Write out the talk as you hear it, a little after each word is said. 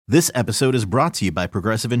This episode is brought to you by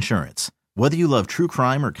Progressive Insurance. Whether you love true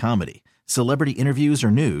crime or comedy, celebrity interviews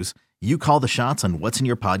or news, you call the shots on what's in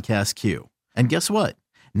your podcast queue. And guess what?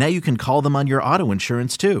 Now you can call them on your auto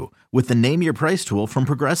insurance too with the Name Your Price tool from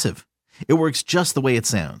Progressive. It works just the way it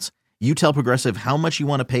sounds. You tell Progressive how much you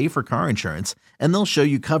want to pay for car insurance, and they'll show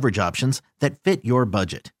you coverage options that fit your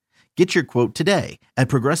budget. Get your quote today at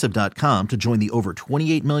Progressive.com to join the over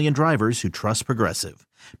 28 million drivers who trust Progressive.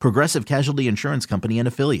 Progressive Casualty Insurance Company and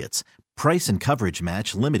Affiliates. Price and coverage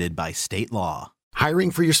match limited by state law. Hiring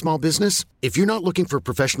for your small business? If you're not looking for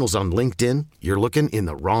professionals on LinkedIn, you're looking in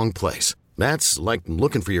the wrong place. That's like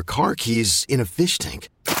looking for your car keys in a fish tank.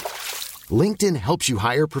 LinkedIn helps you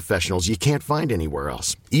hire professionals you can't find anywhere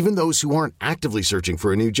else, even those who aren't actively searching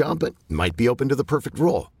for a new job but might be open to the perfect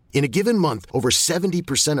role. In a given month, over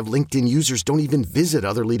 70% of LinkedIn users don't even visit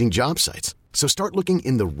other leading job sites. So start looking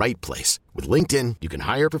in the right place. With LinkedIn, you can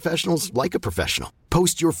hire professionals like a professional.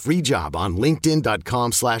 Post your free job on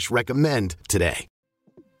linkedin.com/recommend today.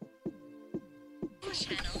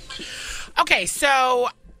 Okay, so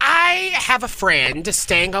I have a friend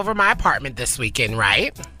staying over my apartment this weekend,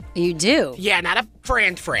 right? You do? Yeah, not a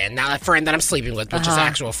friend, not a friend that I'm sleeping with, which is an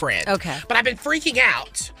actual friend. Okay. But I've been freaking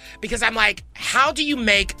out because I'm like, how do you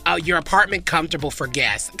make your apartment comfortable for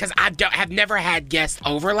guests? Because have never had guests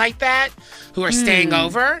over like that who are staying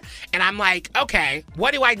over. And I'm like, okay,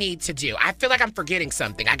 what do I need to do? I feel like I'm forgetting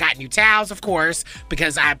something. I got new towels, of course,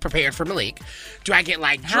 because I prepared for Malik. Do I get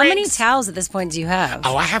like drinks? How many towels at this point do you have?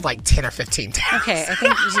 Oh, I have like 10 or 15 towels. Okay, I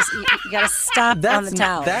think you got to stop on the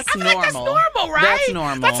towels. That's I feel like normal. that's normal, right? That's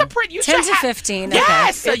normal. That's a pretty. 10 to 15.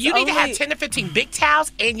 Yes, Okay. so you need to have 10 to 15 big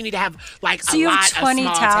towels, and you need to have like So a you have lot 20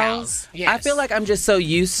 of small towels? Yes. I feel like I'm just so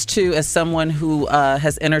used to, as someone who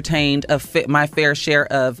has entertained my fair share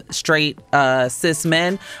of straight cis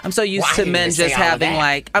men, I'm so used to men just having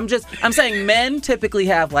I'm saying men typically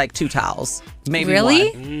have like 2 towels. Maybe Really?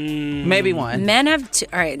 one. Maybe one. Men have two.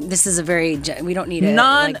 All right, this is a very, we don't need to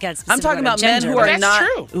get specific I'm talking about men gender, who are That's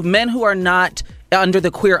not true. men who are not under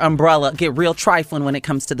the queer umbrella get real trifling when it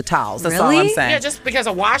comes to the towels. That's all I'm Really? saying. Yeah, just because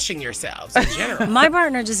of washing yourselves in general. My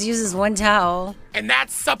partner just uses one towel. And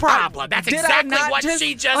that's the problem. That's Did I exactly not what just-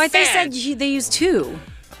 she just Oh, I thought said. they said they use 2.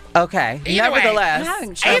 Okay. Either way, Nevertheless. I'm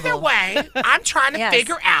having trouble. Either way, I'm trying to Yes.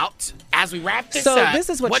 figure out, as we wrap this So up, this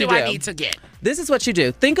is what you do I do. need to get? This is what you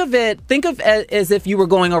do. Think of it as if you were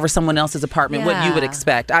going over someone else's apartment, what you would Yeah.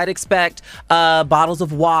 expect. I'd expect bottles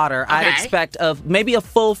of water. I'd Okay. expect maybe a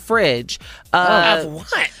full fridge. Of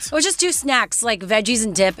what? Or just do snacks like veggies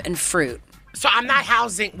and dip and fruit. So I'm not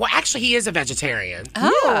housing. Well, actually, he is a vegetarian.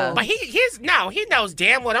 Oh. But he knows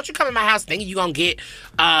damn well. Don't you come in my house thinking you gonna get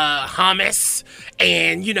hummus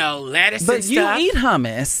and lettuce But and you stuff. eat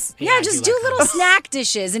hummus. Yeah, I just do do like little snack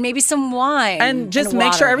dishes and maybe some wine. And just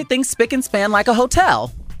make sure water. everything's spick and span like a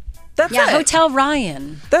hotel. That's Yeah, it. Hotel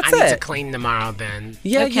Ryan. That's I need to it. clean tomorrow then.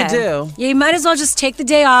 Yeah, Okay. you do. Yeah, you might as well just take the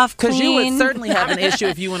day off. Because you would clean. certainly have an issue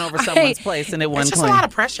if you went over Right. someone's place and it It's wasn't just clean. a lot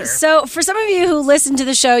of pressure. So, for some of you who listen to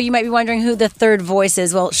the show, you might be wondering who the third voice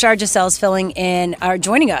is. Well, Shar Gisselle's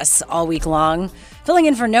joining us all week long, filling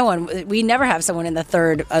in for no one. We never have someone in the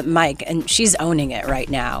third mic, and she's owning it right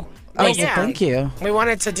now. Oh, Yeah. well, thank you. We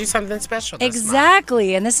wanted to do something special. This month.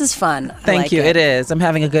 Exactly, and this is fun. I Thank like you. It. It is. I'm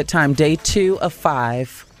having a good time. Day 2 of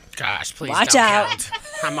 5. Gosh, please Watch don't out. count.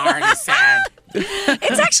 I'm already sad.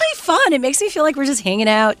 It's actually fun. It makes me feel like we're just hanging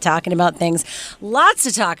out, talking about things. Lots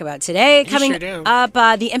to talk about today. Coming sure do. up,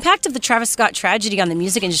 the impact of the Travis Scott tragedy on the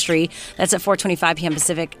music industry. That's at 4:25 p.m.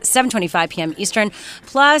 Pacific, 7:25 p.m. Eastern.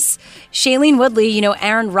 Plus, Shailene Woodley,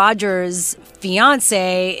 Aaron Rodgers'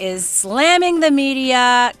 fiance, is slamming the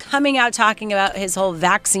media, coming out talking about his whole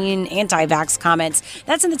vaccine, anti-vax comments.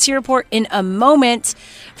 That's in the T Report in a moment.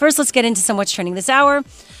 First, let's get into some what's trending this hour.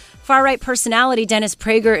 Far-right personality Dennis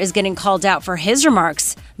Prager is getting called out for his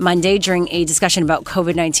remarks Monday during a discussion about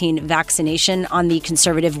COVID-19 vaccination on the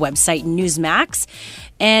conservative website Newsmax.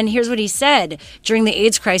 And here's what he said. During the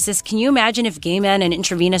AIDS crisis, can you imagine if gay men and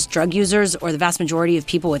intravenous drug users, or the vast majority of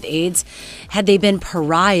people with AIDS, had they been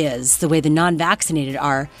pariahs the way the non-vaccinated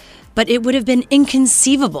are? But it would have been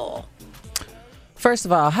inconceivable. First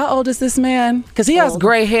of all, how old is this man? Because he has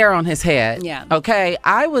gray hair on his head. Yeah. Okay.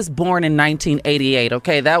 I was born in 1988.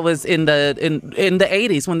 Okay. That was in the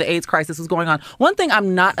 80s when the AIDS crisis was going on. One thing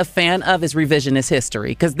I'm not a fan of is revisionist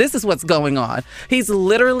history, because this is what's going on. He's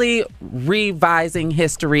literally revising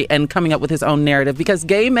history and coming up with his own narrative, because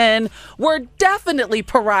gay men were definitely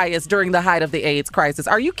pariahs during the height of the AIDS crisis.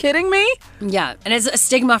 Are you kidding me? Yeah, and it's a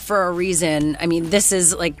stigma for a reason. I mean, this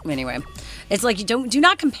is anyway. It's like do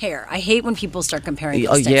not compare. I hate when people start comparing.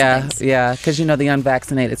 Oh, these types of yeah, things. yeah. Because the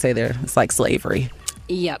unvaccinated say it's like slavery.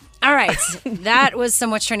 Yep. All right. That was so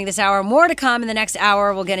much trending this hour. More to come in the next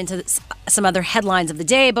hour. We'll get into some other headlines of the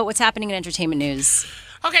day, but what's happening in entertainment news?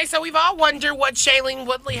 Okay, so we've all wondered what Shailene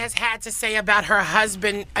Woodley has had to say about her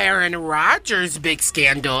husband Aaron Rodgers' big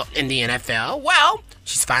scandal in the NFL. Well,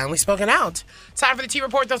 she's finally spoken out. Time for the T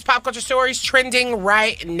Report, those pop culture stories trending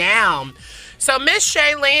right now. So Miss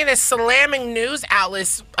Shailene is slamming news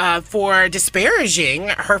outlets for disparaging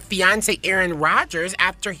her fiance Aaron Rodgers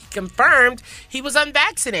after he confirmed he was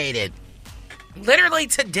unvaccinated. Literally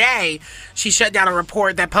today, she shut down a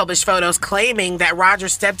report that published photos claiming that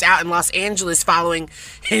Rodgers stepped out in Los Angeles following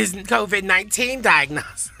his COVID-19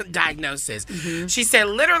 diagnosis. She said,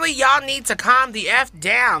 literally, y'all need to calm the F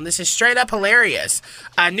down. This is straight up hilarious.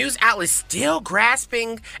 News outlets still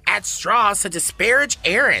grasping at straws to disparage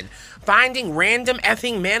Aaron, finding random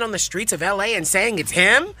effing men on the streets of LA and saying it's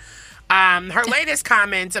him. Her latest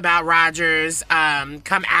comments about Rodgers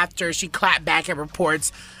come after she clapped back at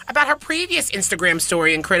reports about her previous Instagram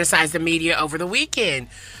story and criticized the media over the weekend.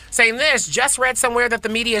 Saying this, just read somewhere that the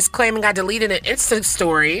media is claiming I deleted an Insta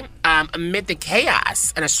story amid the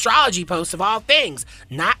chaos. An astrology post of all things.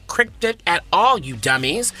 Not cryptic at all, you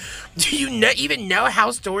dummies. Do you even know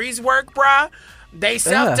how stories work, bruh? They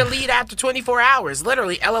self-delete after 24 hours.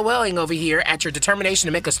 Literally LOLing over here at your determination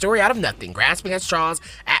to make a story out of nothing. Grasping at straws,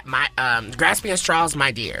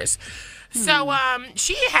 my dears. So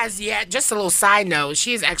she has yet, just a little side note,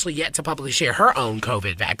 she has actually yet to publicly share her own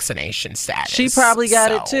COVID vaccination status. She probably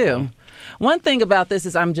got it too. One thing about this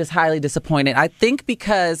is I'm just highly disappointed. I think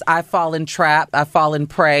because I fall in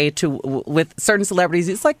prey to with certain celebrities,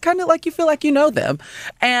 it's like kind of like you feel like you know them.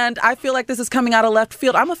 And I feel like this is coming out of left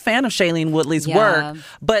field. I'm a fan of Shailene Woodley's work,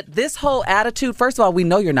 but this whole attitude, first of all, we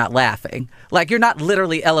know you're not laughing. Like, you're not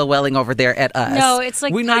literally LOLing over there at us. No, it's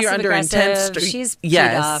like we know you're under intense She's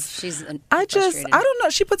off. She's I don't know.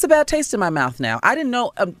 She puts a bad taste in my mouth now. I didn't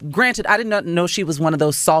know, granted, I did not know she was one of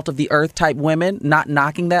those salt of the earth type women, not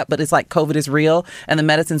knocking that, but it's like COVID is real and the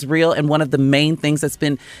medicine's real. And one of the main things that's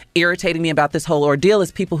been irritating me about this whole ordeal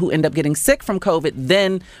is people who end up getting sick from COVID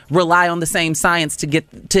then rely on the same science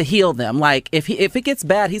to heal them. Like, if it gets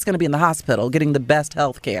bad, he's going to be in the hospital getting the best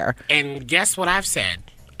health care. And guess what I've said?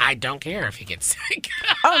 I don't care if he gets sick.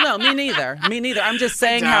 Oh, no, me neither. I'm just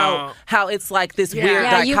saying how it's like this weird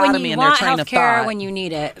dichotomy in their train of thought. When you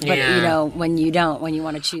need it, but when you don't, when you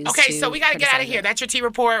want to choose. Okay, so we got to get out of here. That's your T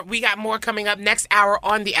Report. We got more coming up next hour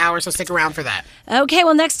on the hour, so stick around for that. Okay,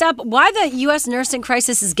 well, next up, why the U.S. nursing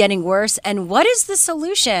crisis is getting worse and what is the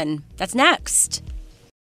solution? That's next.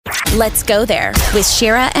 Let's go there with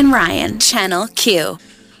Shira and Ryan, Channel Q.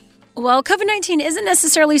 Well, COVID-19 isn't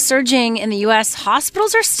necessarily surging in the U.S.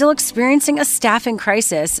 Hospitals are still experiencing a staffing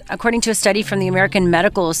crisis. According to a study from the American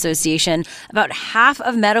Medical Association, about half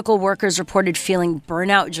of medical workers reported feeling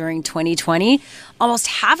burnout during 2020. Almost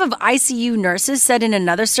half of ICU nurses said in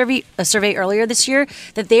another survey earlier this year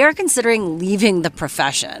that they are considering leaving the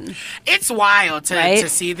profession. It's wild to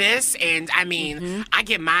see this. And I mean, I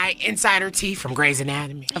get my insider tea from Grey's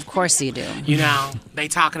Anatomy. Of course you do. You know, they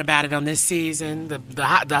talking about it on this season.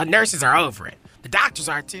 The nurses are over it. The doctors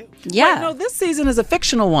are too. Yeah. Wait, no, this season is a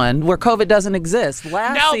fictional one where COVID doesn't exist.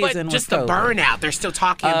 Last season but just was the COVID. burnout. They're still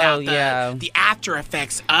talking about the after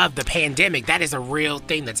effects of the pandemic. That is a real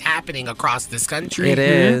thing that's happening across this country. It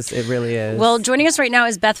is. It really is. Well, joining us right now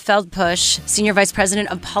is Beth Feldpush, Senior Vice President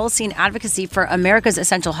of Policy and Advocacy for America's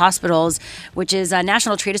Essential Hospitals, which is a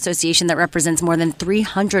national trade association that represents more than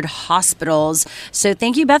 300 hospitals. So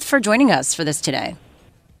thank you, Beth, for joining us for this today.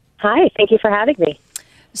 Hi, thank you for having me.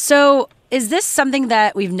 So is this something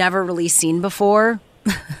that we've never really seen before?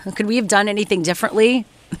 Could we have done anything differently?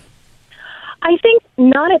 I think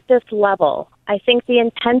not at this level. I think the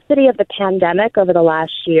intensity of the pandemic over the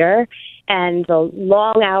last year and the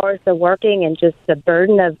long hours of working and just the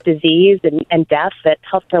burden of disease and death that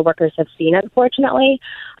healthcare workers have seen, unfortunately,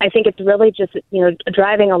 I think it's really just,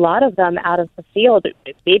 driving a lot of them out of the field,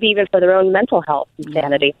 maybe even for their own mental health and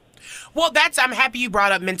sanity. Well, I'm happy you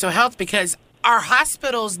brought up mental health because our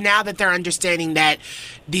hospitals, now that they're understanding that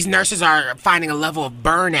these nurses are finding a level of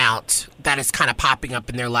burnout that is kind of popping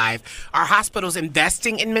up in their life, are hospitals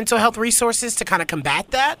investing in mental health resources to kind of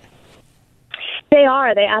combat that? They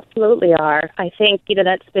are. They absolutely are. I think,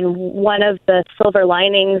 that's been one of the silver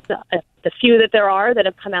linings, the few that there are that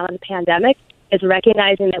have come out of the pandemic, is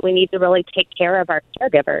recognizing that we need to really take care of our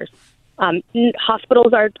caregivers.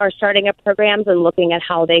 Hospitals are starting up programs and looking at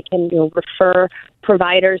how they can refer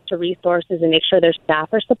providers to resources and make sure their staff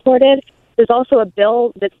are supported. There's also a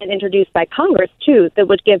bill that's been introduced by Congress, too, that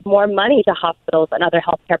would give more money to hospitals and other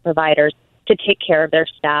healthcare providers to take care of their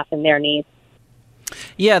staff and their needs.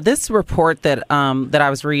 Yeah, this report that that I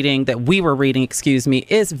was reading, that we were reading,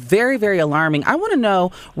 is very, very alarming. I want to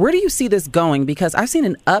know, where do you see this going? Because I've seen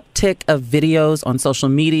an uptick of videos on social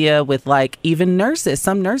media with like even nurses,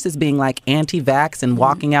 some nurses being like anti-vax and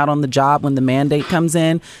walking out on the job when the mandate comes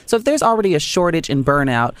in. So if there's already a shortage in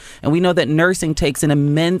burnout, and we know that nursing takes an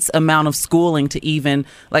immense amount of schooling to even,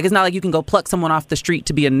 like, it's not like you can go pluck someone off the street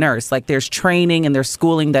to be a nurse. Like, there's training and there's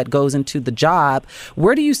schooling that goes into the job.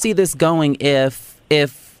 Where do you see this going if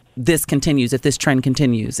this continues, if this trend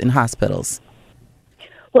continues in hospitals?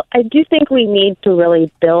 Well, I do think we need to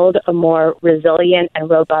really build a more resilient and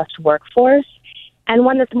robust workforce, and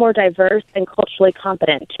one that's more diverse and culturally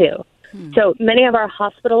competent, too. So many of our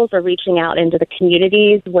hospitals are reaching out into the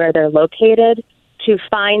communities where they're located to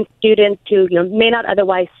find students who may not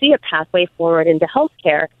otherwise see a pathway forward into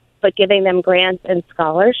healthcare, but giving them grants and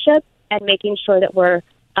scholarships and making sure that we're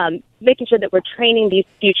training these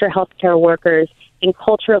future healthcare workers in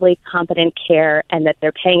culturally competent care, and that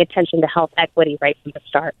they're paying attention to health equity right from the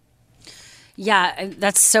start. Yeah,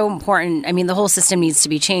 that's so important. I mean, the whole system needs to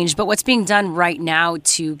be changed. But what's being done right now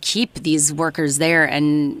to keep these workers there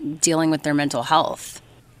and dealing with their mental health?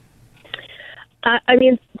 I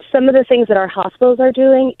mean, some of the things that our hospitals are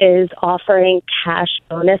doing is offering cash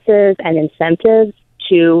bonuses and incentives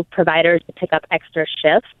to providers to pick up extra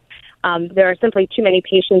shifts. There are simply too many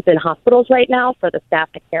patients in hospitals right now for the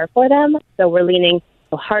staff to care for them, so we're leaning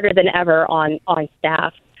harder than ever on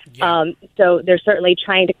staff. Yeah. So they're certainly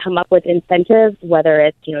trying to come up with incentives, whether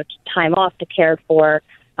it's time off to care for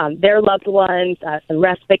their loved ones, some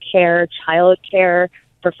respite care, child care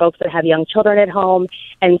for folks that have young children at home,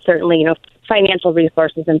 and certainly financial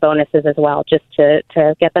resources and bonuses as well, just to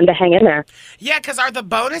get them to hang in there. Yeah, because are the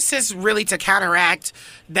bonuses really to counteract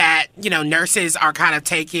that, nurses are kind of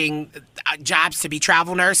taking jobs to be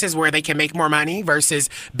travel nurses where they can make more money versus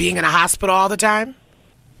being in a hospital all the time?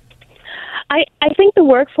 I think the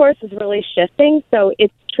workforce is really shifting. So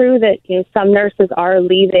it's true that some nurses are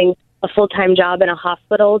leaving a full-time job in a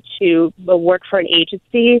hospital to work for an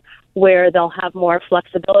agency where they'll have more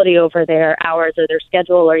flexibility over their hours or their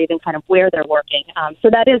schedule, or even kind of where they're working. So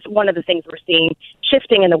that is one of the things we're seeing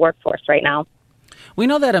shifting in the workforce right now. We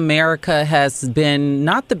know that America has been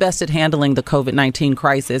not the best at handling the COVID-19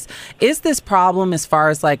 crisis. Is this problem, as far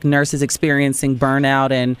as like nurses experiencing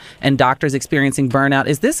burnout and doctors experiencing burnout,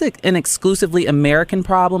 is this an exclusively American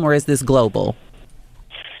problem, or is this global?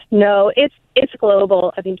 No, it's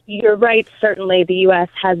global. I mean, you're right. Certainly, the U.S.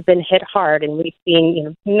 has been hit hard, and we've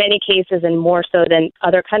seen many cases, and more so than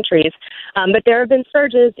other countries. But there have been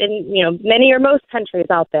surges in many or most countries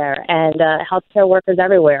out there, and healthcare workers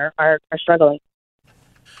everywhere are struggling.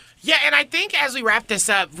 Yeah, and I think as we wrap this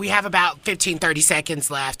up, we have about 15, 30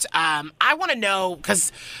 seconds left. I want to know,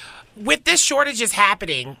 because with this shortages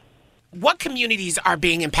happening, what communities are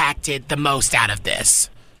being impacted the most out of this?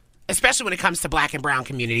 Especially when it comes to Black and brown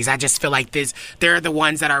communities. I just feel like they're the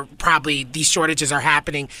ones that are probably, these shortages are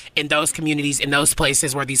happening in those communities, in those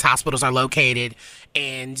places where these hospitals are located.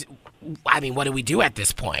 And I mean, what do we do at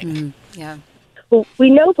this point? Mm-hmm. Yeah. Well,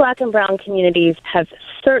 we know Black and brown communities have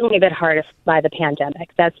certainly been hardest by the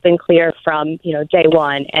pandemic. That's been clear from, day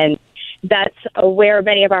one. And that's where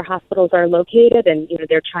many of our hospitals are located. And,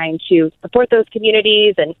 they're trying to support those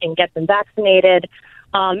communities and get them vaccinated.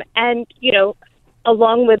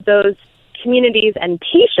 Along with those communities and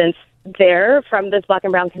patients there from those Black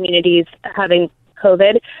and brown communities having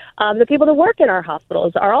COVID, the people that work in our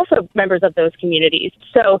hospitals are also members of those communities.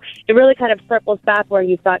 So it really kind of circles back where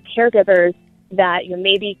you've got caregivers that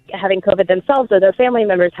maybe having COVID themselves or their family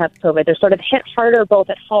members have COVID. They're sort of hit harder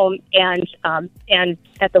both at home and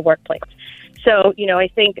at the workplace. So, I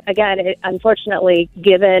think, again, unfortunately,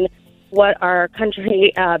 given what our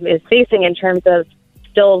country is facing in terms of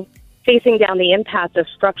still facing down the impact of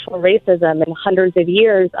structural racism and hundreds of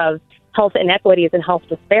years of health inequities and health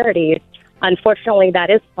disparities, unfortunately, that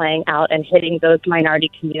is playing out and hitting those minority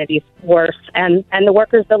communities worse, and the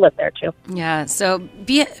workers that live there, too. Yeah, so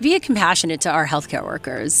be compassionate to our healthcare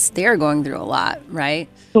workers. They are going through a lot, right?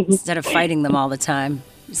 Instead of fighting them all the time.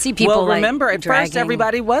 See people remember, at first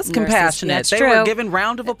everybody was compassionate. That's they true. were given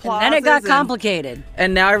round of applause. And then it got complicated.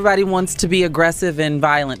 And now everybody wants to be aggressive and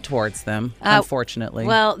violent towards them, unfortunately.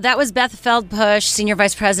 Well, that was Beth Feldbush, Senior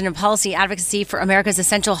Vice President of Policy Advocacy for America's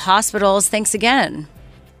Essential Hospitals. Thanks again.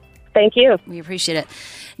 Thank you. We appreciate it.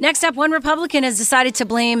 Next up, one Republican has decided to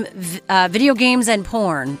blame video games and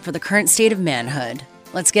porn for the current state of manhood.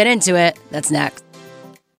 Let's get into it. That's next.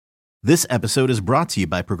 This episode is brought to you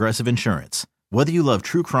by Progressive Insurance. Whether you love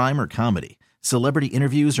true crime or comedy, celebrity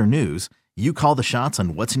interviews or news, you call the shots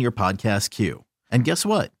on what's in your podcast queue. And guess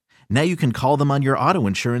what? Now you can call them on your auto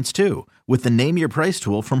insurance too with the Name Your Price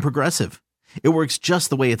tool from Progressive. It works just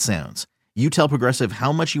the way it sounds. You tell Progressive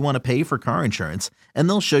how much you want to pay for car insurance, and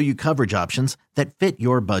they'll show you coverage options that fit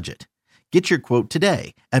your budget. Get your quote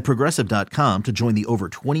today at Progressive.com to join the over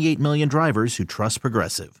 28 million drivers who trust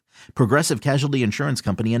Progressive. Progressive Casualty Insurance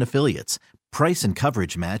Company and Affiliates. Price and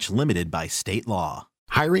coverage match limited by state law.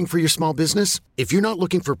 Hiring for your small business? If you're not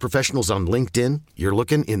looking for professionals on LinkedIn, you're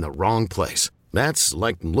looking in the wrong place. That's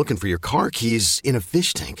like looking for your car keys in a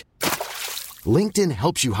fish tank. LinkedIn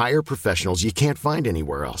helps you hire professionals you can't find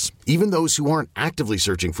anywhere else, even those who aren't actively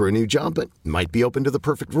searching for a new job but might be open to the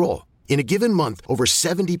perfect role. In a given month, over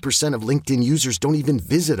 70% of LinkedIn users don't even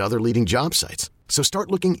visit other leading job sites. So start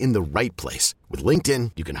looking in the right place. With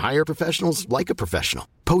LinkedIn, you can hire professionals like a professional.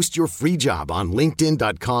 Post your free job on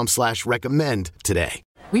linkedin.com/recommend today.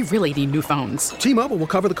 We really need new phones. T-Mobile will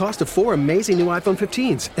cover the cost of 4 amazing new iPhone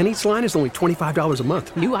 15s, and each line is only $25 a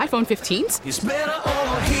month. New iPhone 15s? It's better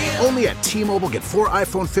over here. Only at T-Mobile, get 4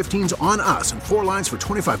 iPhone 15s on us and 4 lines for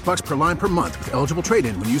 $25 per line per month with eligible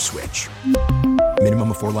trade-in when you switch.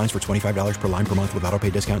 Minimum of 4 lines for $25 per line per month with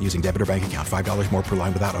autopay discount using debit or bank account. $5 more per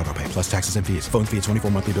line without autopay, plus taxes and fees. Phone fee at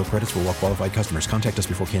 24 monthly bill credits for well-qualified customers. Contact us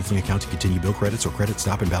before canceling account to continue bill credits or credit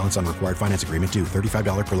stop and balance on required finance agreement due.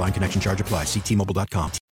 $35 per line connection charge applies. See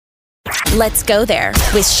T-Mobile.com. Let's go there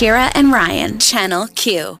with Shira and Ryan, Channel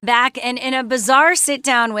Q. Back and in a bizarre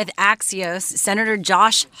sit-down with Axios, Senator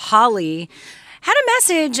Josh Hawley had a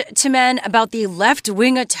message to men about the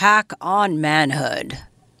left-wing attack on manhood.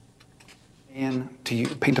 And to you,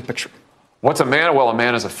 paint a picture. What's a man? Well, a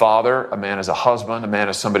man is a father, a man is a husband, a man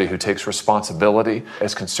is somebody who takes responsibility.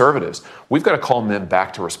 As conservatives, we've got to call men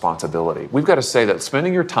back to responsibility. We've got to say that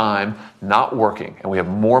spending your time not working, and we have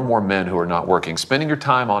more and more men who are not working, spending your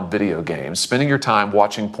time on video games, spending your time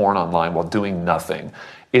watching porn online while doing nothing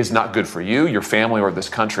is not good for you, your family, or this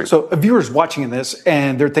country. So a viewer's watching this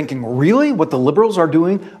and they're thinking, really? What the liberals are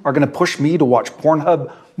doing are going to push me to watch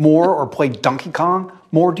Pornhub more or play Donkey Kong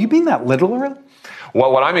more? Do you mean that literally?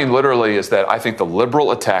 Well, what I mean literally is that I think the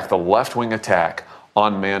liberal attack, the left-wing attack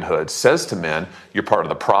on manhood says to men, you're part of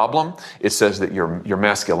the problem. It says that your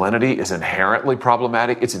masculinity is inherently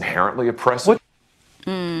problematic. It's inherently oppressive.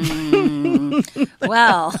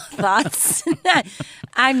 Well, thoughts?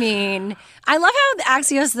 I mean, I love how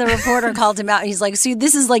Axios, the reporter, called him out. He's like, see,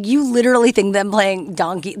 this is like, you literally think them playing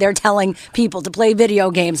donkey. They're telling people to play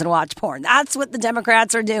video games and watch porn. That's what the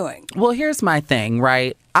Democrats are doing. Well, here's my thing,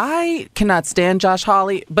 right? I cannot stand Josh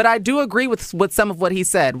Hawley, but I do agree with some of what he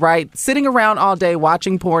said, right? Sitting around all day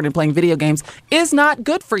watching porn and playing video games is not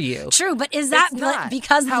good for you. True, but is that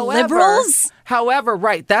because the liberals? However,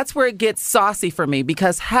 right, that's where it gets saucy for me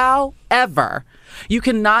because however, you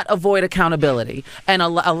cannot avoid accountability. And a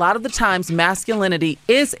lot of the times masculinity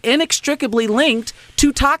is inextricably linked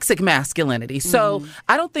to toxic masculinity. So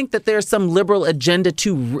I don't think that there's some liberal agenda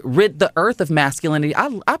to rid the earth of masculinity.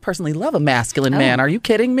 I personally love a masculine man. Are you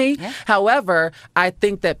kidding me? Yeah. However, I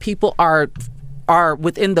think that people are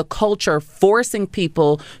within the culture forcing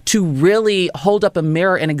people to really hold up a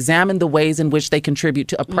mirror and examine the ways in which they contribute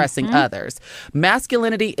to oppressing others.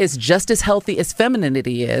 Masculinity is just as healthy as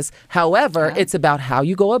femininity is. However, it's about how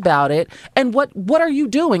you go about it and what are you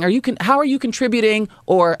doing? How are you contributing,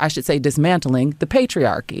 or I should say dismantling, the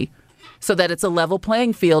patriarchy? So that it's a level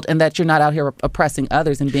playing field and that you're not out here oppressing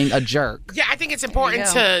others and being a jerk. Yeah, I think it's important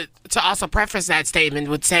to also preface that statement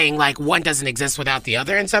with saying, like, one doesn't exist without the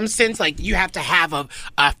other in some sense. Like, you have to have a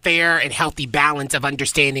fair and healthy balance of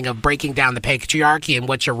understanding of breaking down the patriarchy and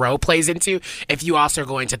what your role plays into if you also are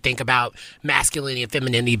going to think about masculinity and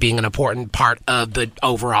femininity being an important part of the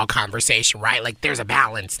overall conversation, right? Like, there's a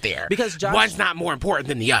balance there. Because one's not more important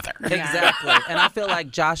than the other. Exactly. And I feel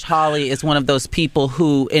like Josh Hawley is one of those people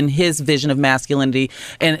who, in his vision of masculinity,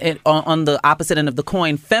 and on the opposite end of the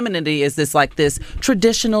coin, femininity is this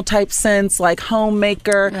traditional type sense, like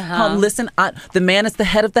homemaker, the man is the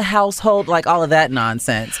head of the household, like all of that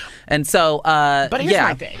nonsense. And so, but here's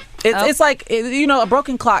my thing. It's like, a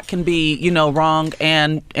broken clock can be, wrong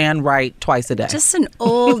and right twice a day. Just an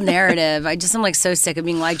old narrative. I'm like so sick of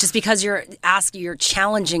being like, just because you're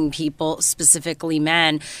challenging people, specifically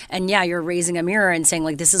men, and you're raising a mirror and saying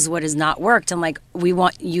like, this is what has not worked. And like, we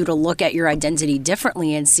want you to look at your identity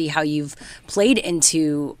differently and see how you've played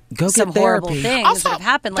into some horrible things also, that have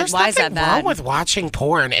happened. Like, why is that bad? There's nothing wrong with watching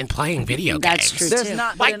porn and playing video games. That's true,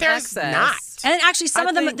 too. There's not. And actually, some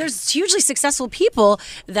of them, there's hugely successful people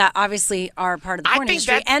that obviously are part of the porn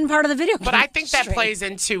industry and part of the video game But I think that industry. plays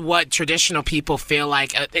into what traditional people feel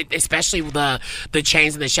like, especially the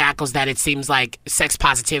chains and the shackles, that it seems like sex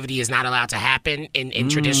positivity is not allowed to happen in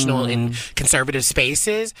traditional and conservative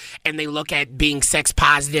spaces. And they look at being sex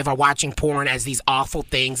positive or watching porn as these awful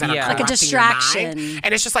things that are like a corrupting distraction. your mind.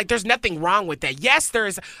 And it's just like, there's nothing wrong with that. Yes,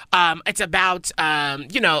 there's, it's about,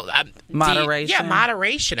 moderation.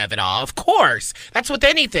 Moderation of it all, of course. That's with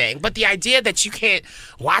anything. But the idea that you can't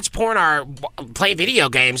watch porn or play video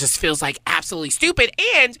games just feels like absolutely stupid.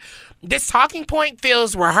 And this talking point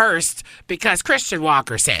feels rehearsed because Christian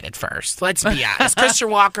Walker said it first. Let's be honest. Christian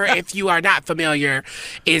Walker, if you are not familiar,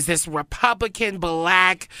 is this Republican,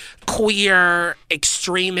 black, queer,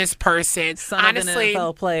 extremist person. Son of an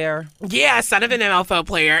NFL player. Yeah, son of an NFL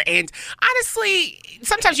player. And honestly,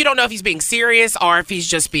 sometimes you don't know if he's being serious or if he's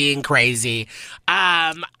just being crazy.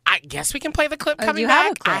 I guess we can play the clip coming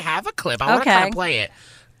back. I have a clip. I want to kind of play it.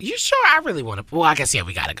 You sure? I really want to. Well, I guess,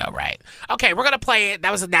 we got to go, right? Okay, we're going to play it.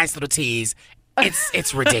 That was a nice little tease.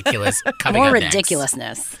 It's ridiculous. Coming More up next.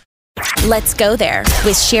 ridiculousness. Let's go there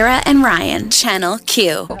with Shira and Ryan, Channel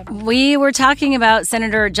Q. We were talking about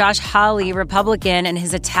Senator Josh Hawley, Republican, and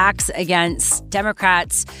his attacks against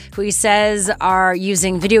Democrats who he says are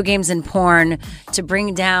using video games and porn to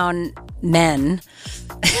bring down men.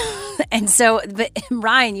 And so,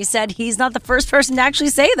 Ryan, you said he's not the first person to actually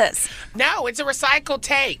say this. No, it's a recycled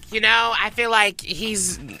take. I feel like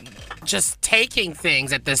he's just taking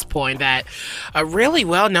things at this point that a really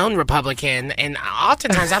well-known Republican, and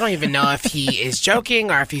oftentimes I don't even know if he is joking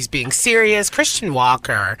or if he's being serious, Christian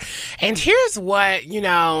Walker. And here's what,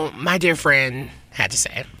 my dear friend had to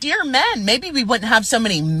say. Dear men, maybe we wouldn't have so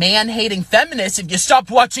many man-hating feminists if you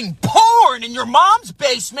stopped watching porn in your mom's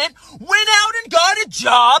basement, went out and got a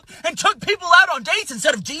job, and took people out on dates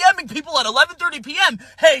instead of DMing people at 11:30 p.m.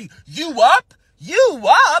 Hey, you up? You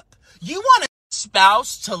up? You want a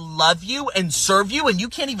spouse to love you and serve you, and you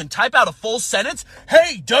can't even type out a full sentence?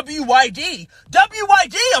 Hey, WYD.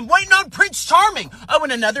 WYD, I'm waiting on Prince Charming. Oh,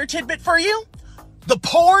 and another tidbit for you. The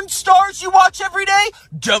porn stars you watch every day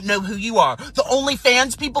don't know who you are. The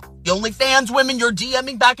OnlyFans people, the OnlyFans women you're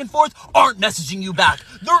DMing back and forth aren't messaging you back.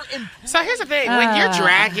 So here's the thing. When you're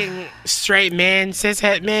dragging straight men,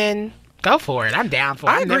 cishet men, go for it. I'm down for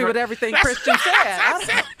it. I agree with everything Christian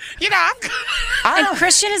said. And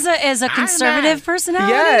Christian is a conservative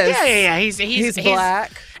personality? Yes. Yeah. He's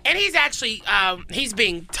black. And he's actually, he's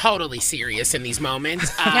being totally serious in these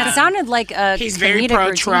moments. It sounded like a he's very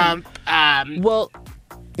pro-Trump. Well,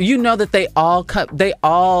 you know that they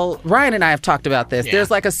all Ryan and I have talked about this. Yeah. There's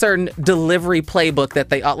like a certain delivery playbook that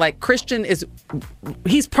they all, like Christian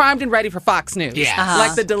he's primed and ready for Fox News. Yeah.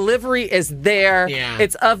 Like the delivery is there. Yeah.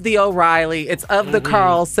 It's of the O'Reilly. It's of the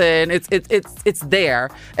Carlson. It's there.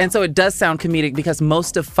 And so it does sound comedic because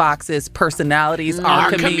most of Fox's personalities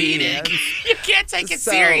are comedic. You can't take it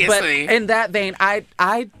seriously. But in that vein, I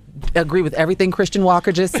agree with everything Christian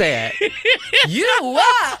Walker just said. You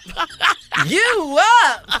up? You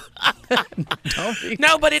up?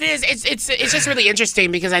 No, but it is. It's just really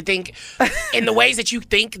interesting because I think in the ways that you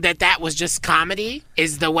think that was just comedy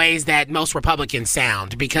is the ways that most Republicans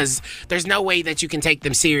sound, because there's no way that you can take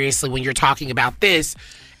them seriously when you're talking about this.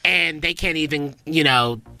 And they can't even,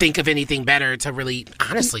 think of anything better to really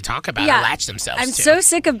honestly talk about or latch themselves to. I'm so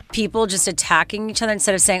sick of people just attacking each other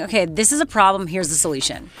instead of saying, okay, this is a problem, here's the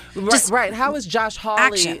solution. Right. How is Josh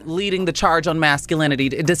Hawley leading the charge on masculinity?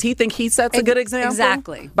 Does he think he sets a good example?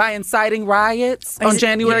 Exactly. By inciting riots on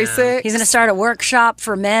January 6th? He's going to start a workshop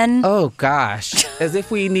for men. Oh, gosh. As if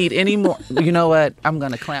we need any more. You know what? I'm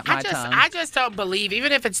going to clamp my tongue. I just don't believe,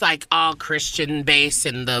 even if it's like all Christian-based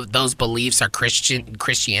and those beliefs are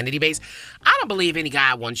Christianity-based, I don't believe any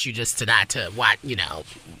guy wants you just to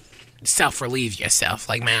self-relieve yourself,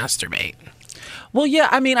 like masturbate. Well, yeah,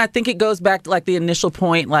 I mean, I think it goes back to like the initial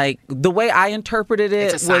point, like the way I interpreted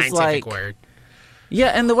it it's a was scientific like word. Yeah,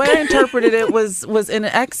 and the way I interpreted it was in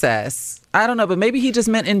excess. I don't know, but maybe he just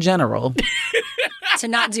meant in general. To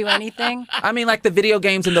not do anything? I mean, like the video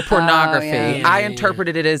games and the pornography. I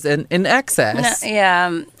interpreted it as in excess.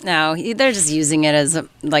 No, they're just using it as a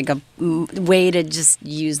way to just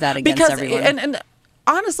use that against everyone. And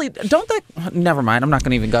honestly, don't they? Never mind. I'm not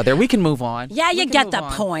going to even go there. We can move on. Yeah, you get the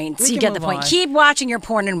point. You get the point. Keep watching your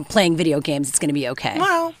porn and playing video games. It's going to be okay.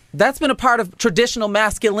 Well, that's been a part of traditional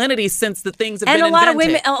masculinity since the things have been invented. And a lot of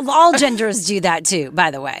women, all genders do that too,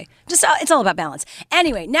 by the way. Just it's all about balance.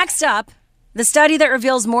 Anyway, next up, the study that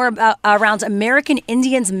reveals more about around American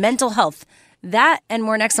Indians' mental health. That and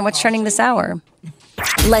more next on What's Trending this hour.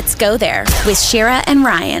 Let's go there with Shira and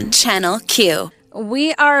Ryan, Channel Q.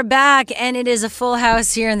 We are back, and it is a full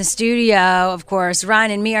house here in the studio. Of course,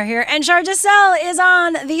 Ryan and me are here, and Char Giselle is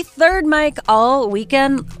on the third mic all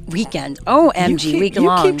weekend. OMG, weekend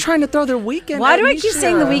long. You keep trying to throw their weekend. Why do I me, keep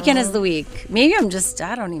saying the weekend is the week? Maybe I don't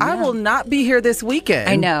even know. I will not be here this weekend.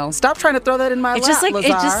 I know. Stop trying to throw that in my lap, Just like Lazar.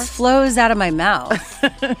 it just flows out of my mouth,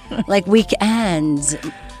 like weekend.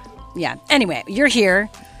 Yeah. Anyway, you're here.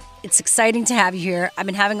 It's exciting to have you here. I've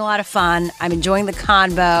been having a lot of fun. I'm enjoying the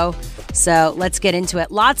convo. So let's get into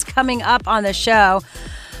it. Lots coming up on the show.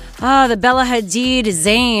 The Bella Hadid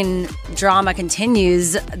Zayn drama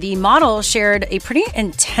continues. The model shared a pretty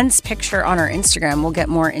intense picture on her Instagram. We'll get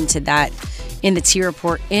more into that in the T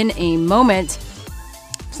Report in a moment.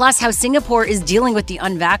 Plus, how Singapore is dealing with the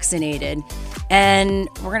unvaccinated. And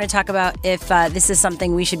we're going to talk about if this is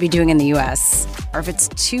something we should be doing in the U.S. or if it's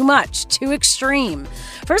too much, too extreme.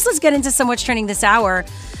 First, let's get into some what's trending this hour.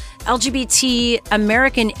 LGBT,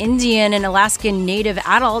 American Indian, and Alaskan Native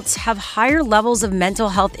adults have higher levels of mental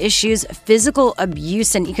health issues, physical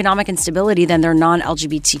abuse, and economic instability than their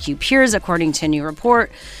non-LGBTQ peers, according to a new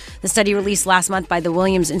report. The study released last month by the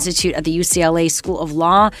Williams Institute at the UCLA School of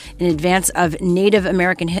Law in advance of Native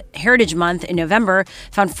American Heritage Month in November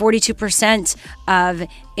found 42% of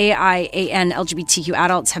AIAN LGBTQ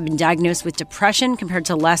adults have been diagnosed with depression compared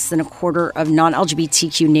to less than a quarter of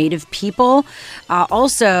non-LGBTQ Native people.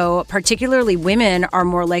 Also, particularly women are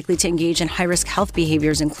more likely to engage in high-risk health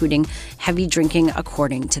behaviors, including heavy drinking,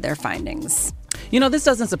 according to their findings. You know, this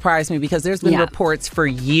doesn't surprise me because there's been reports for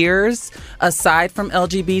years, aside from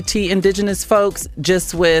LGBT Indigenous folks,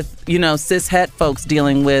 just with, cis het folks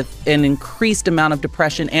dealing with an increased amount of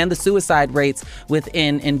depression and the suicide rates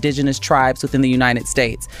within Indigenous tribes within the United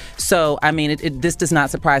States. So, I mean, this does not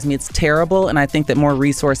surprise me. It's terrible, and I think that more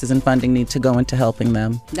resources and funding need to go into helping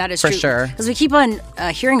them. That is for true. sure. Because we keep on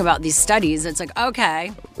hearing about these studies. It's like,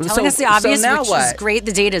 okay, telling us the obvious, now which what? is great.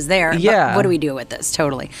 The data is there. Yeah. But what do we do with this?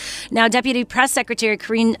 Totally. Now, Deputy Press Secretary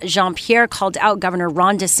Karine Jean-Pierre called out Governor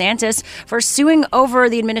Ron DeSantis for suing over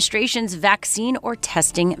the administration's vaccine or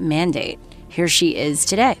testing mandate. Here she is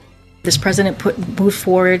today. This president moved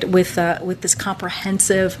forward with this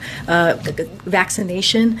comprehensive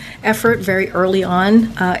vaccination effort very early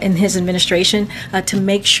on in his administration to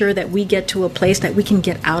make sure that we get to a place that we can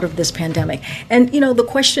get out of this pandemic. And, the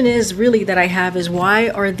question is really that I have is why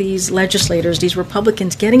are these legislators, these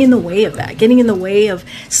Republicans, getting in the way of that, getting in the way of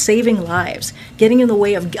saving lives, getting in the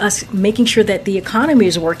way of us making sure that the economy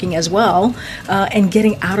is working as well and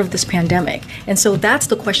getting out of this pandemic. And so that's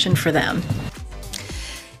the question for them.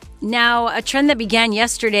 Now, a trend that began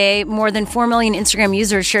yesterday, more than 4 million Instagram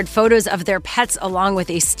users shared photos of their pets along with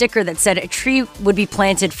a sticker that said a tree would be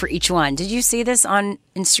planted for each one. Did you see this on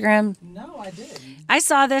Instagram? No, I didn't. I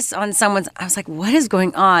saw this on someone's, I was like, what is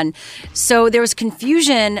going on? So there was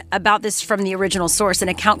confusion about this from the original source. An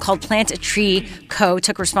account called Plant a Tree Co.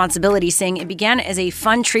 took responsibility, saying it began as a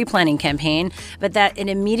fun tree planting campaign, but that it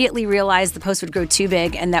immediately realized the post would grow too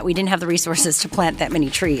big and that we didn't have the resources to plant that many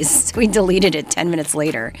trees. So we deleted it 10 minutes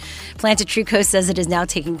later. Plant a Tree Co. says it is now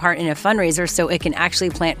taking part in a fundraiser so it can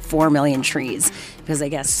actually plant 4 million trees. Because I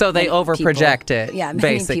guess so they overproject it. Yeah,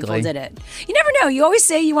 many basically. people did it. You never know. You always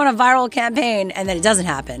say you want a viral campaign, and then it doesn't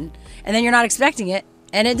happen, and then you're not expecting it,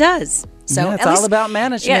 and it does. So yeah, it's all about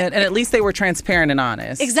management, and at least they were transparent and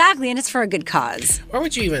honest. Exactly, and it's for a good cause. Where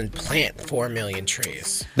would you even plant 4 million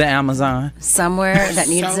trees? The Amazon. Somewhere that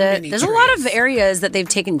needs it. There's a lot of areas that they've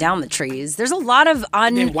taken down the trees. There's a lot of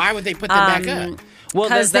Then why would they put them back up? Well,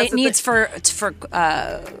 because they needs for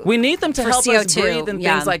we need them to help CO2, us breathe and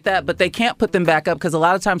things like that, but they can't put them back up because a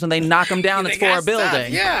lot of times when they knock them down, it's for a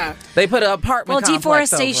building. Yeah, they put an apartment. Well,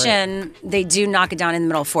 deforestation, they do knock it down in the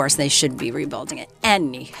middle of forest. And they should be rebuilding it.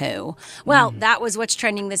 Anywho, well, that was what's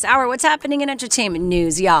trending this hour. What's happening in entertainment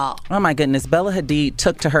news, y'all? Oh my goodness, Bella Hadid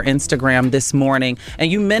took to her Instagram this morning, and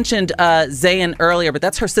you mentioned Zayn earlier, but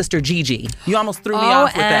that's her sister Gigi. You almost threw me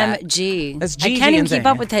off with that. OMG, that's Gigi. I can't even and keep Zayn.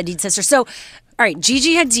 up with Hadid's sister. So. All right,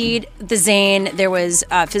 Gigi Hadid, the Zayn, there was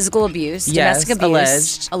physical abuse, domestic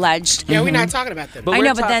abuse. Alleged. Yeah, we're not talking about them. But I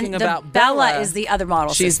know, but then about Bella is the other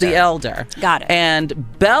model She's sister. the elder. Got it.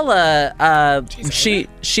 And Bella, she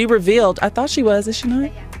revealed, I thought she was, is she not?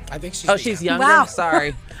 I think she's she's younger? Wow.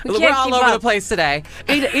 Sorry. We We're can't all keep over up. the place today.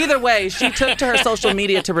 Either way, she took to her social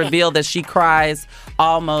media to reveal that she cries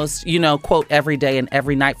almost, quote, every day and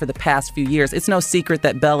every night for the past few years. It's no secret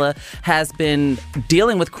that Bella has been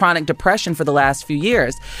dealing with chronic depression for the last few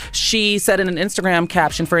years. She said in an Instagram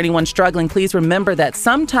caption, for anyone struggling, please remember that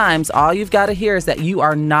sometimes all you've got to hear is that you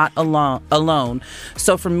are not alone.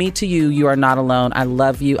 So from me to you, you are not alone. I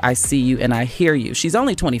love you. I see you. And I hear you. She's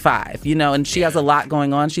only 25, and she has a lot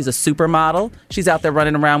going on. She's a supermodel. She's out there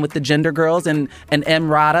running around with the Gender Girls and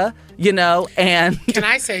Emrata, you know, and... Can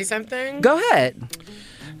I say something? Go ahead.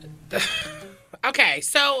 Okay,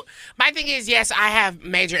 so my thing is, yes, I have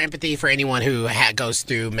major empathy for anyone who goes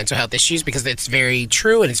through mental health issues because it's very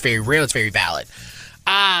true and it's very real, it's very valid.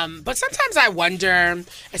 But sometimes I wonder,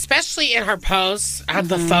 especially in her posts,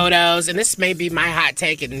 the photos, and this may be my hot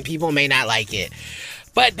take and people may not like it,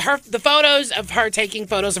 but the photos of her taking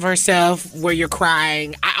photos of herself where you're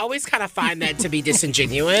crying, I always kind of find that to be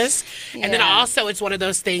disingenuous. Yeah. And then also it's one of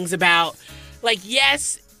those things about, like,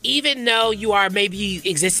 yes, even though you maybe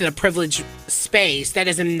exist in a privileged space, that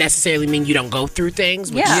doesn't necessarily mean you don't go through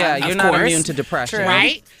things. Which, you're not immune to depression.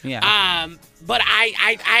 Right? Yeah. But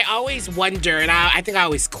I always wonder, and I think I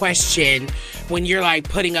always question when you're like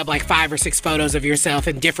putting up like 5 or 6 photos of yourself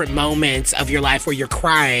in different moments of your life where you're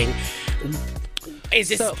crying. Is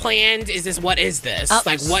this planned? What is this?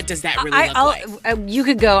 Like, what does that really look like? You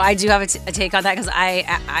could go. I do have a take on that because I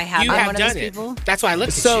have been one of those people. That's why I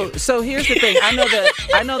looked at you. So here's the thing. I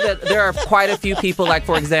know that there are quite a few people, like,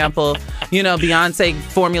 for example, you know, Beyonce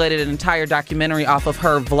formulated an entire documentary off of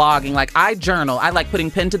her vlogging. Like, I journal. I like putting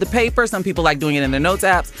pen to the paper. Some people like doing it in their notes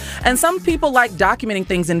apps. And some people like documenting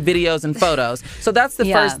things in videos and photos. So that's the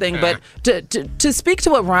first thing. But to speak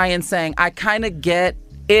to what Ryan's saying, I kind of get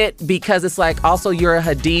it because it's like also you're a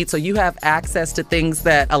Hadid, so you have access to things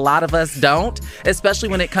that a lot of us don't, especially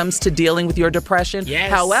when it comes to dealing with your depression. Yes.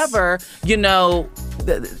 However, you know,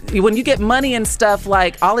 when you get money and stuff,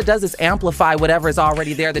 like, all it does is amplify whatever is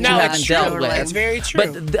already there that you haven't dealt with. It's very true.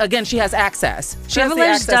 But again, she has access. She has the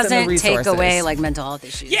Privilege access and the doesn't resources. take away like mental health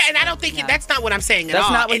issues. Yeah, and I don't think that's not what I'm saying at all.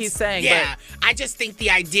 That's not what he's saying. Yeah, I just think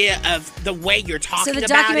the idea of the way you're talking about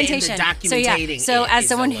documentation. it and the documentating. So as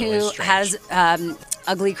someone who has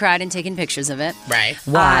ugly cried and taken pictures of it. Right.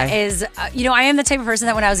 Why? You know, I am the type of person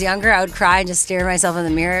that when I was younger, I would cry and just stare at myself in the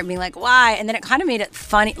mirror and be like, why? And then it kind of made it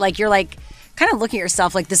funny. Like, you're like kind of looking at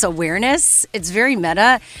yourself like this awareness. It's very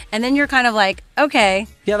meta. And then you're kind of like, okay.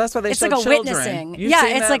 Yeah, that's why they show like a children. witnessing. You've Yeah,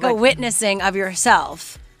 seen it's that, like a witnessing of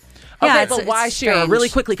yourself. Okay, Yeah, but why, Shira? strange. Really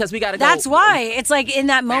quickly, because we got to go. That's why. It's like in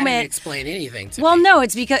that I moment. didn't explain anything to Well, me. no,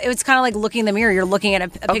 it's because it's kind of like looking in the mirror. You're looking at a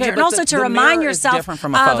picture. but And also to the remind mirror is yourself different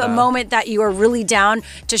from a of a photo. moment that you are really down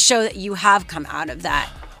to show that you have come out of that.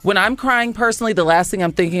 When I'm crying personally, the last thing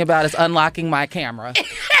I'm thinking about is unlocking my camera.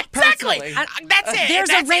 Exactly. That's it. There's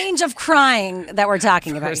a range of crying that we're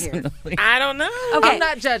talking about here. I don't know. Okay. I'm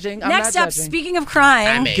not judging. Next up, speaking of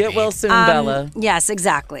crying. Get well soon, Bella. Yes,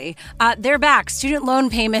 exactly. They're back. Student loan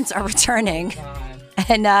payments are returning.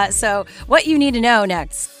 And so what you need to know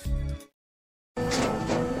next.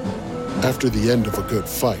 After the end of a good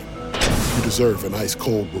fight, you deserve an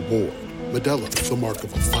ice-cold reward. Modelo, the mark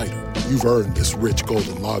of a fighter. You've earned this rich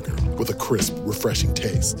golden lager with a crisp, refreshing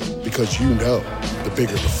taste. Because you know, the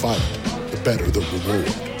bigger the fight, the better the reward.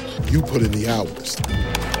 You put in the hours,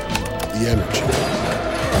 the energy,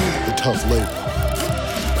 the tough labor.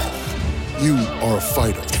 You are a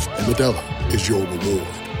fighter, and Modelo is your reward.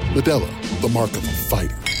 Modelo, the mark of a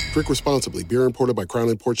fighter. Drink responsibly. Beer imported by Crown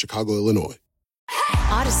Imports, Chicago, Illinois.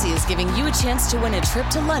 Odyssey is giving you a chance to win a trip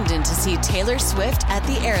to London to see Taylor Swift at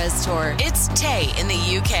the Eras Tour. It's Tay in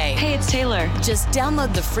the UK. Hey, it's Taylor. Just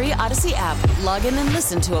download the free Odyssey app, log in and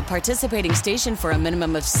listen to a participating station for a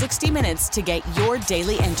minimum of 60 minutes to get your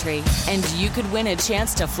daily entry. And you could win a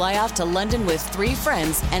chance to fly off to London with 3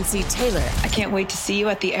 friends and see Taylor. I can't wait to see you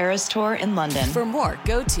at the Eras Tour in London. For more,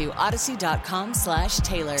 go to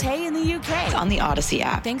odyssey.com/Taylor. Tay in the UK. It's on the Odyssey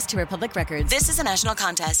app. Thanks to Republic Records. This is a national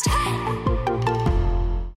contest.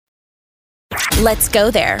 Let's go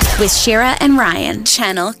there with Shira and Ryan,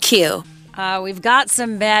 Channel Q. We've got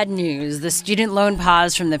some bad news. The student loan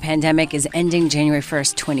pause from the pandemic is ending January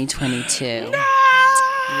 1st, 2022.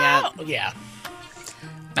 No! Yeah.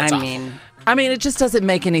 That's I mean, it just doesn't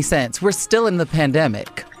make any sense. We're still in the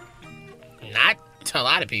pandemic. Not to a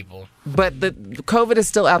lot of people. But the COVID is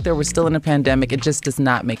still out there. We're still in a pandemic. It just does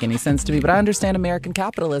not make any sense to me. But I understand American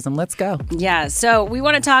capitalism. Let's go. Yeah, so we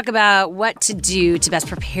want to talk about what to do to best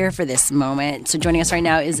prepare for this moment. So joining us right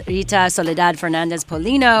now is Rita Soledad Fernandez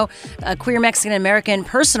Polino, a queer Mexican-American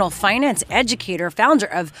personal finance educator, founder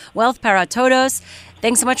of Wealth Para Todos.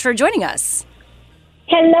 Thanks so much for joining us.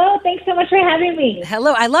 Hello, thanks so much for having me.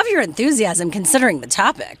 Hello, I love your enthusiasm considering the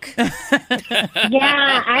topic.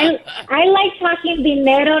 Yeah, I like talking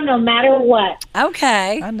dinero no matter what.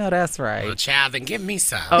 Okay. I know that's right. Well, child, then give me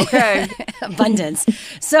some. Okay. Abundance.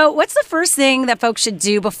 So what's the first thing that folks should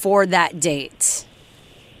do before that date?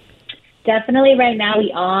 Definitely right now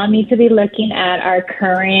we all need to be looking at our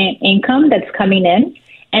current income that's coming in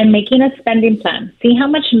and making a spending plan. See how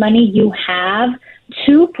much money you have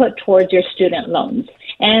to put towards your student loans.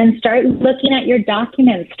 and start looking at your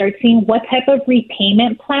documents, start seeing what type of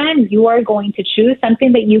repayment plan you are going to choose,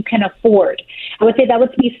 something that you can afford. I would say that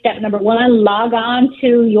would be step number one. Log on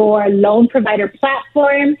to your loan provider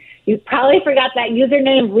platform. You probably forgot that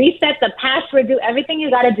username, reset the password, do everything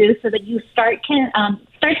you got to do so that you start to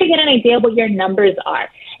get an idea what your numbers are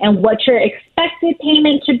and what your expected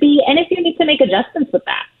payment should be, and if you need to make adjustments with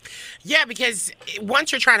that. Yeah, because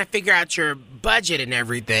once you're trying to figure out your budget and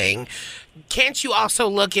everything, can't you also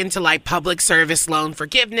look into like public service loan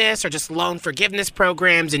forgiveness or just loan forgiveness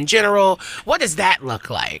programs in general? What does that look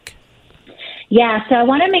like? Yeah, so I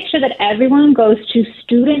want to make sure that everyone goes to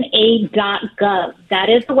studentaid.gov. That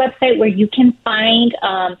is the website where you can find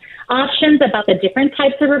options about the different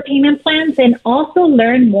types of repayment plans and also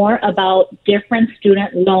learn more about different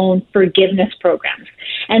student loan forgiveness programs.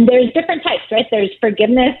 And there's different types, right? There's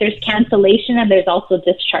forgiveness, there's cancellation, and there's also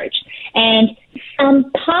discharge. And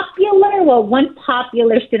one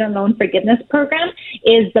popular student loan forgiveness program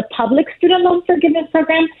is the public student loan forgiveness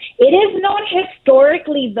program. It is known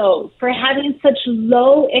historically, though, for having such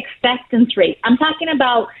low acceptance rates. I'm talking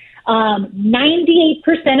about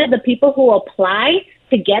 98% of the people who apply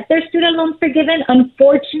to get their student loans forgiven,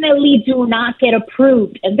 unfortunately, do not get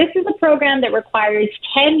approved. And this is a program that requires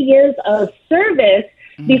 10 years of service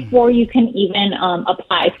before you can even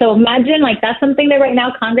apply. So imagine, like, that's something that right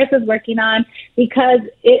now Congress is working on, because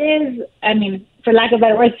it is, I mean, for lack of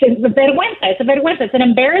better words, it's a vergüenza. It's an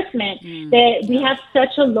embarrassment that we have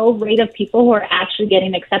such a low rate of people who are actually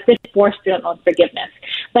getting accepted for student loan forgiveness.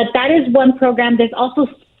 But that is one program. There's also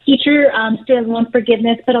teacher student loan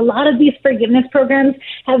forgiveness, but a lot of these forgiveness programs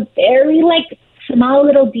have very, small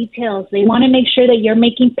little details. They want to make sure that you're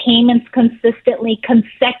making payments consistently,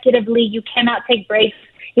 consecutively. You cannot take breaks.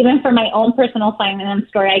 Even for my own personal finance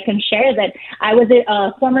story, I can share that I was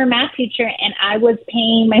a former math teacher and I was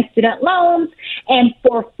paying my student loans. And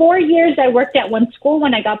for 4 years, I worked at one school.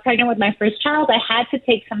 When I got pregnant with my first child, I had to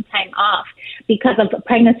take some time off because of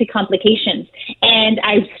pregnancy complications. And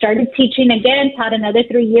I started teaching again, taught another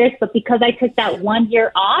 3 years. But because I took that 1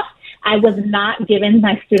 year off, I was not given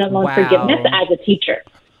my student loan forgiveness as a teacher.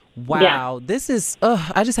 Wow. Yeah. This is,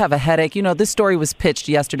 I just have a headache. You know, this story was pitched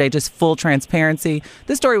yesterday, just full transparency.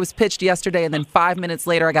 This story was pitched yesterday, and then 5 minutes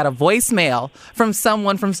later, I got a voicemail from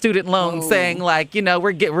someone from student loans saying, we're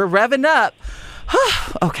revving up.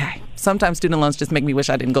 Okay. Sometimes student loans just make me wish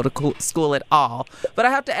I didn't go to school at all. But I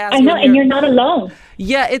have to ask you. I know, and you're not alone.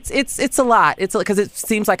 Yeah, it's a lot. It's because it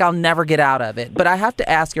seems like I'll never get out of it. But I have to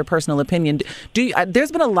ask your personal opinion.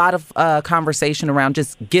 There's been a lot of conversation around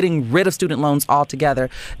just getting rid of student loans altogether.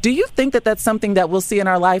 Do you think that that's something that we'll see in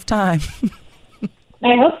our lifetime?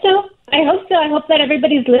 I hope so. I hope that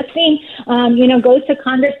everybody's listening, goes to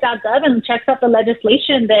congress.gov and checks out the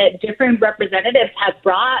legislation that different representatives have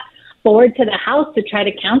brought forward to the House to try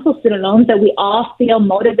to cancel student loans, that we all feel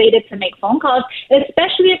motivated to make phone calls,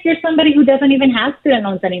 especially if you're somebody who doesn't even have student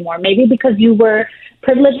loans anymore. Maybe because you were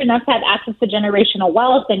privileged enough to have access to generational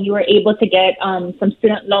wealth and you were able to get some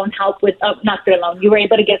student loan help with, not student loan, you were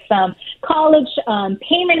able to get some college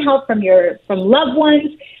payment help from loved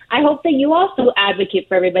ones. I hope that you also advocate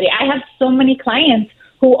for everybody. I have so many clients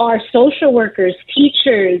who are social workers,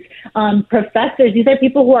 teachers, professors. These are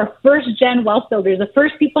people who are first-gen wealth builders, the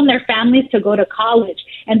first people in their families to go to college.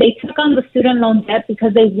 And they took on the student loan debt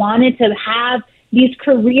because they wanted to have these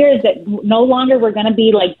careers that no longer were going to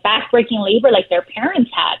be like backbreaking labor like their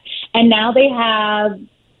parents had. And now they have,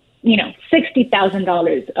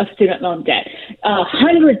 $60,000 of student loan debt,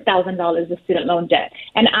 $100,000 of student loan debt.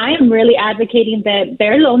 And I am really advocating that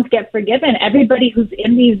their loans get forgiven. Everybody who's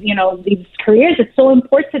in these, these careers, it's so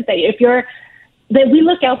important that we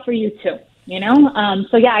look out for you too.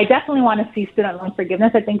 So yeah, I definitely want to see student loan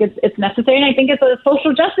forgiveness. I think it's necessary, and I think it's a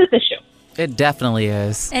social justice issue. It definitely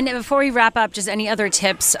is. And before we wrap up, just any other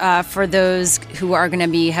tips for those who are going to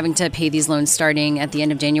be having to pay these loans starting at the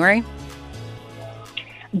end of January?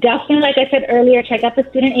 Definitely, like I said earlier, check out the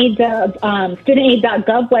studentaid.gov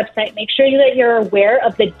website. Make sure that you're aware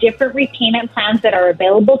of the different repayment plans that are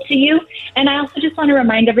available to you. And I also just want to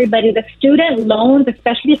remind everybody that student loans,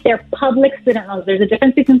 especially if they're public student loans, there's a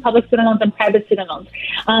difference between public student loans and private student loans.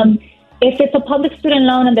 If it's a public student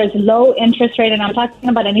loan and there's low interest rate, and I'm talking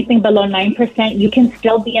about anything below 9%, you can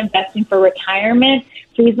still be investing for retirement.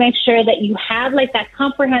 Please make sure that you have that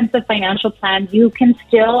comprehensive financial plan. You can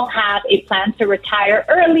still have a plan to retire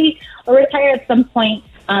early or retire at some point.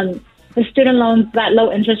 The student loans, that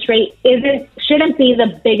low interest rate shouldn't be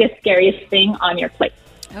the biggest, scariest thing on your plate.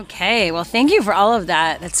 Okay, well, thank you for all of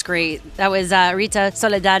that. That's great. That was Rita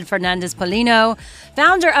Soledad Fernandez Polino,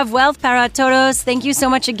 founder of Wealth Para Todos. Thank you so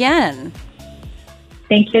much again.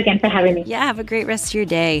 Thank you again for having me. Yeah, have a great rest of your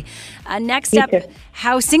day. Next up,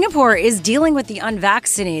 how Singapore is dealing with the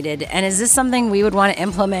unvaccinated. And is this something we would want to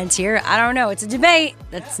implement here? I don't know. It's a debate.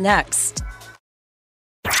 That's next.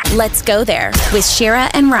 Let's go there with Shira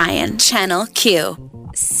and Ryan, Channel Q.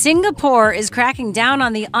 Singapore is cracking down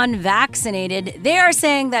on the unvaccinated. They are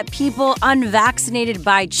saying that people unvaccinated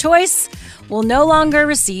by choice will no longer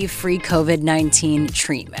receive free COVID-19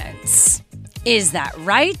 treatments. Is that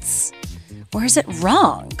right? Or is it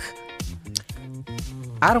wrong?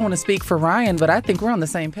 I don't want to speak for Ryan, but I think we're on the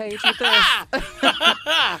same page with this.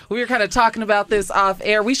 We were kind of talking about this off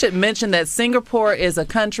air. We should mention that Singapore is a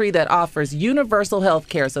country that offers universal health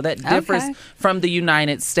care. So that differs from the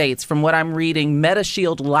United States. From what I'm reading,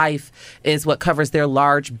 MediShield Life is what covers their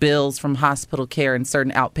large bills from hospital care and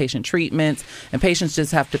certain outpatient treatments. And patients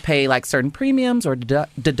just have to pay like certain premiums or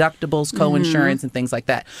deductibles, co-insurance, and things like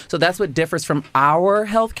that. So that's what differs from our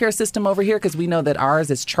healthcare system over here, because we know that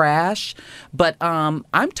ours is trash. But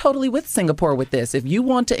I'm totally with Singapore with this. If you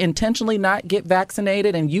want to intentionally not get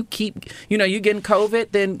vaccinated and you keep, you getting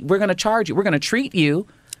COVID, then we're going to charge you. We're going to treat you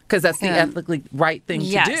because that's the ethically right thing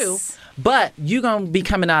to do. But you're going to be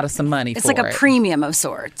coming out of some money for it. It's like a premium of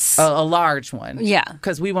sorts. A large one. Yeah.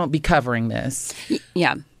 Because we won't be covering this.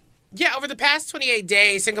 Yeah. Yeah, over the past 28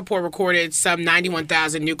 days, Singapore recorded some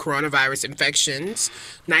 91,000 new coronavirus infections,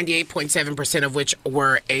 98.7% of which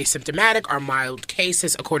were asymptomatic or mild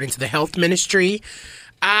cases, according to the health ministry.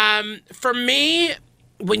 For me,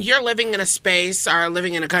 when you're living in a space or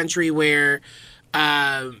living in a country where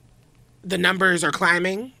the numbers are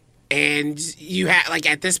climbing and you have, like,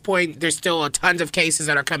 at this point, there's still a tons of cases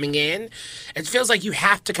that are coming in, it feels like you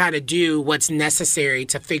have to kind of do what's necessary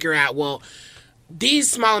to figure out, well,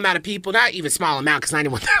 these small amount of people, not even small amount, because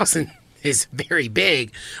 91,000 is very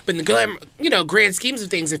big, but in the grand schemes of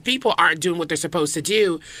things, if people aren't doing what they're supposed to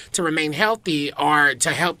do to remain healthy or to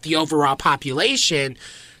help the overall population,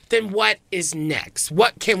 then what is next?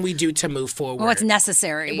 What can we do to move forward? What's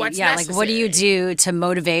necessary? What's Like what do you do to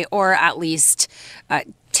motivate or at least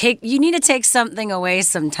you need to take something away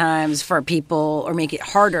sometimes for people or make it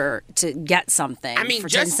harder to get something to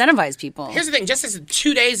incentivize people. Here's the thing, just as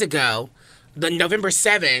 2 days ago, the November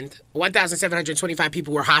 7th, 1,725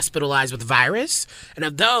 people were hospitalized with the virus, and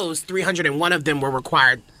of those, 301 of them were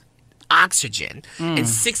required oxygen, and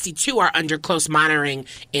 62 are under close monitoring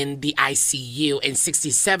in the ICU, and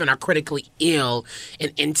 67 are critically ill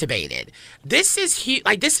and intubated. This is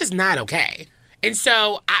this is not okay. And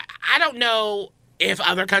so I don't know if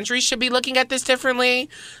other countries should be looking at this differently.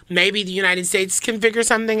 Maybe the United States can figure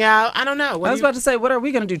something out. I don't know. I was about to say, what are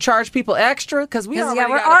we going to do? Charge people extra? Because we're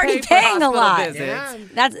already paying a lot. Yeah.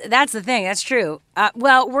 That's the thing. That's true.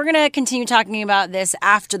 Well, we're going to continue talking about this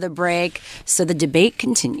after the break. So the debate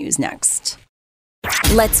continues next.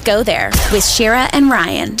 Let's go there with Shira and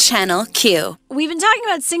Ryan, Channel Q. We've been talking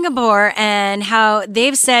about Singapore and how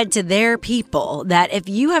they've said to their people that if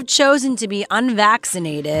you have chosen to be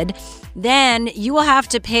unvaccinated, then you will have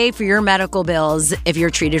to pay for your medical bills if you're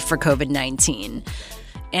treated for COVID-19.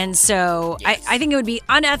 And so I think it would be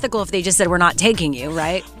unethical if they just said, we're not taking you,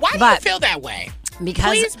 right? Why do you feel that way?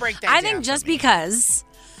 Because Please break that I down think just for me. because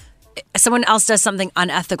someone else does something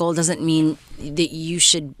unethical doesn't mean that you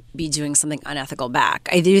should be doing something unethical back.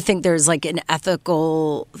 I do think there's like an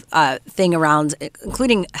ethical thing around,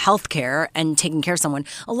 including healthcare and taking care of someone.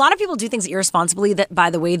 A lot of people do things irresponsibly that, by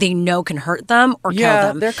the way, they know can hurt them or kill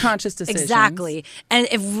them. They're conscious decisions. Exactly. And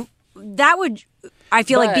if that would, I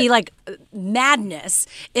feel like, be like madness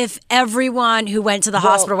if everyone who went to the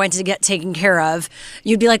hospital went to get taken care of.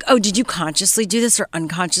 You'd be like, oh, did you consciously do this or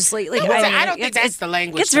unconsciously? Like, I don't think that's the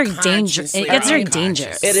language. It gets very dangerous. It gets very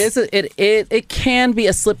dangerous. It is. It can be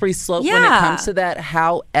a slippery slope when it comes to that.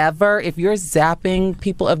 However, if you're zapping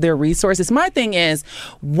people of their resources, my thing is,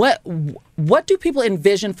 what do people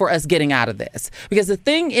envision for us getting out of this? Because the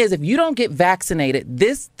thing is, if you don't get vaccinated,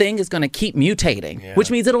 this thing is going to keep mutating, which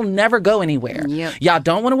means it'll never go anywhere. Yep. Y'all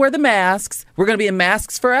don't want to wear the masks. We're going to be in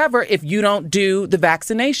masks forever if you don't do the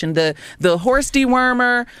vaccination. The horse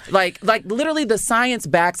dewormer, like literally the science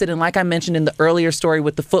backs it. And like I mentioned in the earlier story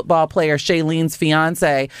with the football player Shailene's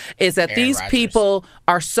fiance, is that Aaron these Rodgers. people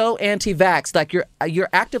are so anti-vax. Like you're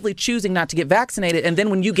actively choosing not to get vaccinated, and then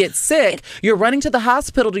when you get sick, you're running to the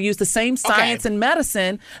hospital to use the same science and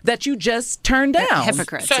medicine that you just turned down.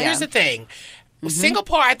 Hypocrites. So here's the thing.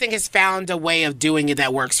 Singapore, I think, has found a way of doing it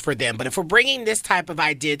that works for them. But if we're bringing this type of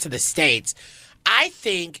idea to the States, I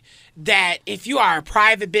think that if you are a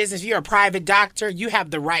private business, if you're a private doctor, you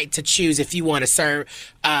have the right to choose if you want to serve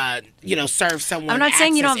someone. I'm not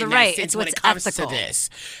saying you don't have the right. It's when it what's comes ethical. to this.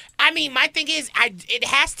 I mean, my thing is, it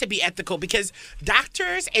has to be ethical because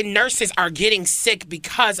doctors and nurses are getting sick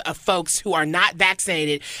because of folks who are not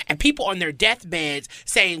vaccinated and people on their deathbeds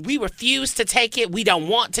saying, we refuse to take it, we don't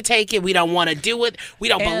want to take it, we don't want to do it, we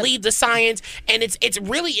don't believe the science, and it's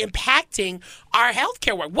really impacting our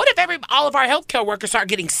healthcare work. What if all of our healthcare workers start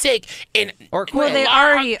getting sick well, they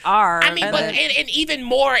already are. I mean, and even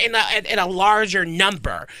more in a larger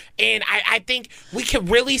number. And I think we could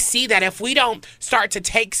really see that if we don't start to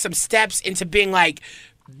take some steps into being like,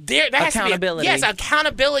 there has accountability. to be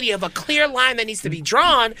accountability of a clear line that needs to be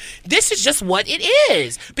drawn. This is just what it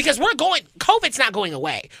is because COVID's not going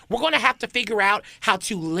away. We're going to have to figure out how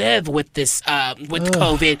to live with this with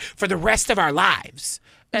COVID for the rest of our lives.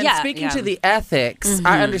 And speaking to the ethics,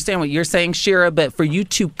 I understand what you're saying, Shira, but for you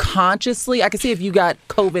to consciously, I can see if you got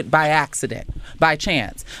COVID by accident, by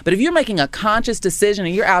chance. But if you're making a conscious decision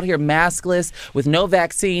and you're out here maskless with no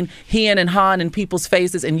vaccine, heeing and hawing in people's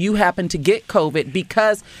faces, and you happen to get COVID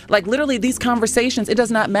because, like, literally these conversations, it does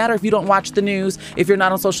not matter if you don't watch the news, if you're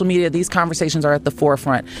not on social media, these conversations are at the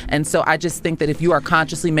forefront. And so I just think that if you are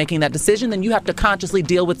consciously making that decision, then you have to consciously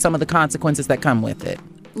deal with some of the consequences that come with it.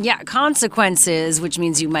 Yeah, consequences, which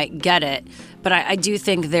means you might get it. But I do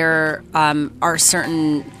think there are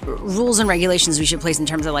certain rules and regulations we should place in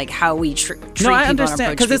terms of like how we treat people. I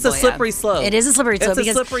understand because it's a slippery slope. It is a slippery slope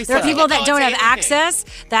because there are people that don't have access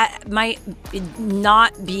that might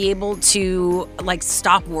not be able to like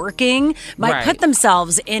stop working, might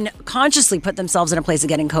consciously put themselves in a place of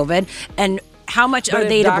getting COVID, and how much are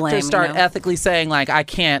they to blame? Doctors start ethically saying like, I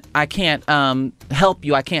can't help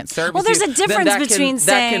you, I can't service you. Well, there's a difference between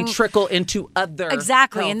saying that can trickle into other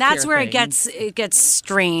and that's where it gets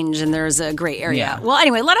strange, and there's a gray area. Yeah. Well,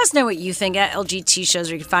 anyway, let us know what you think at LGT Shows,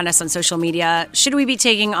 or you can find us on social media. Should we be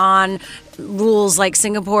taking on rules like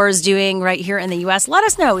Singapore is doing right here in the U.S.? Let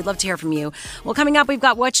us know. We'd love to hear from you. Well, coming up, we've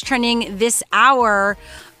got What's Trending this hour.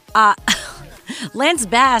 Lance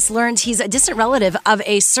Bass learned he's a distant relative of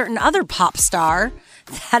a certain other pop star.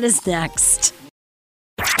 That is next.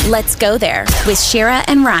 Let's go there with Shira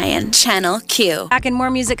and Ryan, Channel Q. Back and more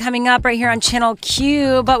music coming up right here on Channel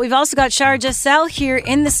Q. But we've also got Shara Giselle here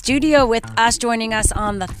in the studio with us, joining us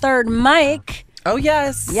on the third mic. Oh,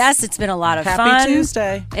 yes. Yes, it's been a lot of fun. Happy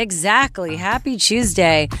Tuesday. Exactly. Happy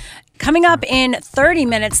Tuesday. Coming up in 30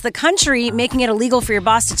 minutes, the country making it illegal for your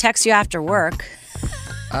boss to text you after work.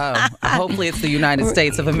 Oh, hopefully it's the United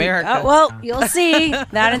States of America. Well, you'll see.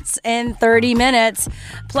 That's in 30 minutes.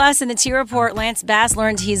 Plus, in the T Report, Lance Bass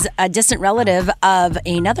learned he's a distant relative of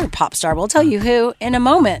another pop star. We'll tell you who in a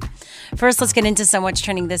moment. First, let's get into what's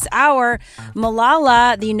trending this hour.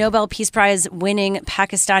 Malala, the Nobel Peace Prize winning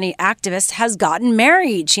Pakistani activist, has gotten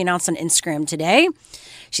married. She announced on Instagram today.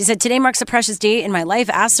 She said, "Today marks a precious day in my life.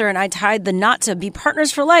 Asser and I tied the knot to be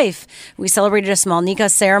partners for life. We celebrated a small nikah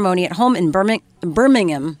ceremony at home in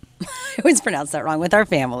Birmingham." I always pronounce that wrong, with our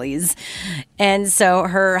families. And so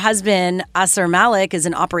her husband, Asser Malik, is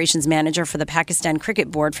an operations manager for the Pakistan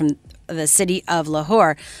Cricket Board from the city of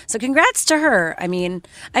Lahore. So congrats to her. I mean,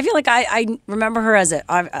 I feel like I remember her as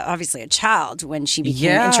obviously a child when she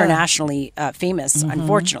became internationally famous,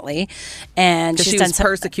 unfortunately. And she was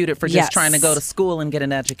persecuted for just trying to go to school and get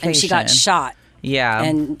an education. And she got shot. Yeah.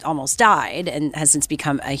 And almost died, and has since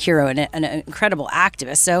become a hero and an incredible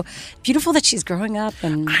activist. So beautiful that she's growing up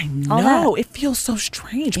and all that. It feels so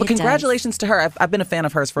strange. But congratulations to her. I've been a fan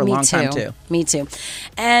of hers for a long time, too. Me too.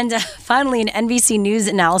 And finally, an NBC News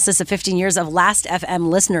analysis of 15 years of Last FM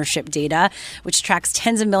listenership data, which tracks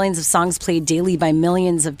tens of millions of songs played daily by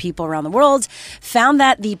millions of people around the world, found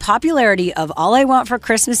that the popularity of All I Want for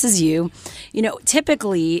Christmas Is You,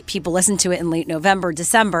 typically people listen to it in late November,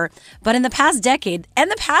 December, but in the past decade, and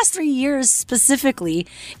the past 3 years specifically,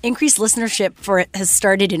 increased listenership for it has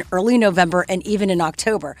started in early November and even in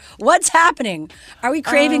October. What's happening? Are we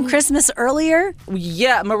craving Christmas earlier?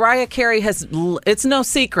 Yeah, Mariah Carey it's no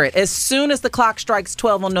secret. As soon as the clock strikes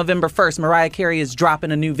 12 on November 1st, Mariah Carey is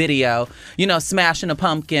dropping a new video, smashing a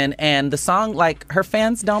pumpkin, and the song, her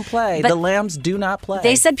fans don't play. The Lambs do not play.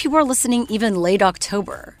 They said people are listening even late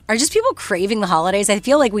October. Are just people craving the holidays? I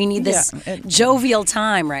feel like we need this jovial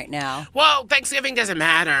time right now. Well, Thanksgiving doesn't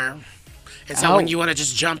matter. And so when you want to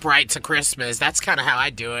just jump right to Christmas, that's kind of how I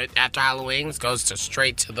do it. After Halloween, it goes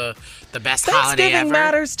straight to the best holiday ever. Thanksgiving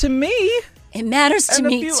matters to me. It matters to And a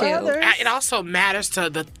me, few too. others. It also matters to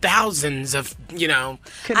the thousands of,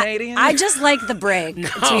 Canadians. I just like the break,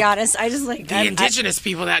 to be honest. I just like the indigenous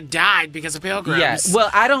people that died because of pilgrims. Yes. Well,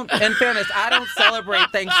 in fairness, I don't celebrate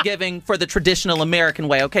Thanksgiving for the traditional American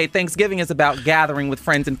way, okay? Thanksgiving is about gathering with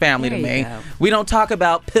friends and family There to you me. go. We don't talk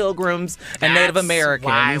about pilgrims and Native That's Americans.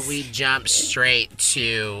 why we jump straight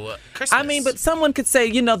to Christmas. I mean, but someone could say,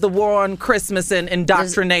 the war on Christmas and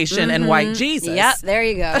indoctrination and white Jesus. Yep, there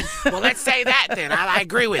you go. Well, let's say that then. I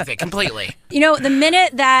agree with it completely. The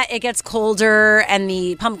minute that it gets colder and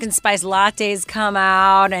the pumpkin spice lattes come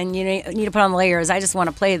out and you need to put on the layers, I just want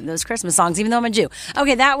to play those Christmas songs, even though I'm a Jew.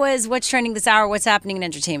 Okay, that was what's trending this hour. What's happening in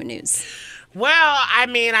entertainment news? Well, I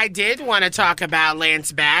mean, I did want to talk about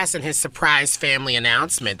Lance Bass and his surprise family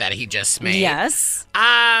announcement that he just made. Yes.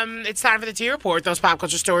 It's time for the Tea Report. Those pop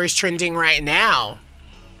culture stories trending right now.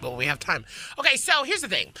 Well, we have time. Okay, so here's the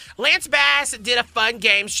thing. Lance Bass did a fun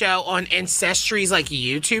game show on Ancestry's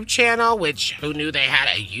YouTube channel, which who knew they had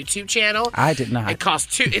a YouTube channel? I did not.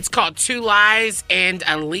 It's called Two Lies and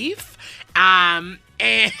a Leaf. And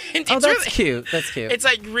that's cute. That's cute. It's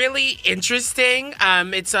really interesting.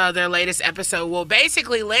 It's their latest episode. Well,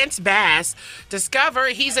 basically, Lance Bass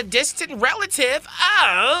discovered he's a distant relative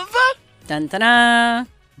of Dun-dun-dun.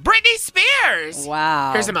 Britney Spears.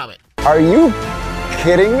 Wow. Here's a moment. Are you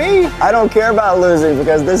kidding me? I don't care about losing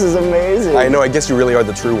because this is amazing. I know, I guess you really are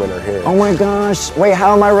the true winner here. Oh my gosh. Wait,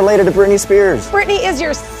 how am I related to Britney Spears? Britney is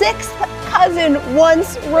your sixth cousin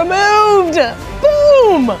once removed.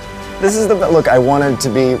 Boom! This is look, I wanted to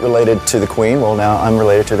be related to the Queen. Well, now I'm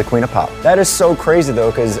related to the Queen of Pop. That is so crazy though,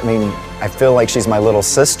 because I feel like she's my little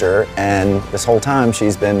sister, and this whole time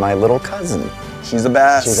she's been my little cousin. She's a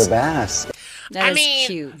bass. She's a bass. That is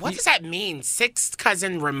cute. What does that mean? Sixth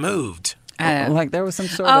cousin removed. There was some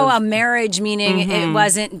sort of... Oh, a marriage, meaning it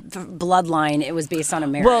wasn't bloodline. It was based on a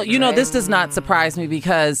marriage. Well, this does not surprise me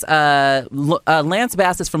because Lance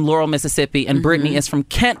Bass is from Laurel, Mississippi, and Brittany is from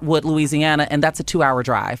Kentwood, Louisiana, and that's a 2-hour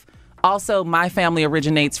drive. Also, my family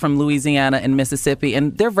originates from Louisiana and Mississippi,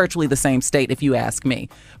 and they're virtually the same state, if you ask me.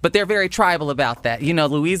 But they're very tribal about that.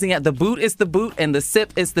 Louisiana, the boot is the boot, and the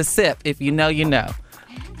sip is the sip. If you know, you know.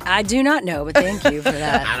 I do not know, but thank you for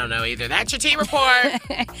that. I don't know either. That's your Tea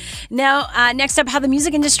Report. Now, next up, how the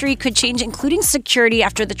music industry could change, including security,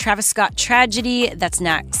 after the Travis Scott tragedy. That's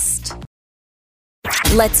next.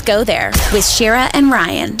 Let's go there with Shira and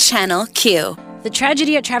Ryan, Channel Q. The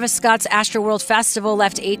tragedy at Travis Scott's Astroworld Festival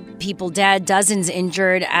left 8 people dead, dozens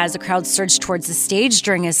injured as the crowd surged towards the stage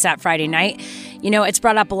during his set Friday night. It's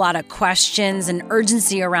brought up a lot of questions and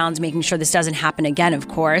urgency around making sure this doesn't happen again, of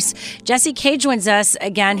course. Jesse Kay joins us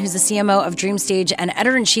again, who's the CMO of DreamStage and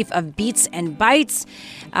editor-in-chief of Beats and Bytes.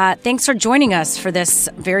 Thanks for joining us for this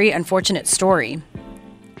very unfortunate story.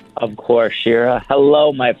 Of course, Shira.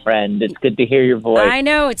 Hello, my friend. It's good to hear your voice. I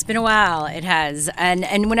know. It's been a while. It has.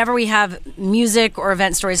 And whenever we have music or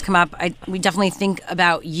event stories come up, we definitely think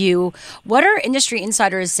about you. What are industry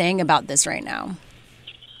insiders saying about this right now?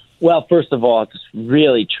 Well, first of all, it's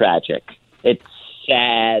really tragic. It's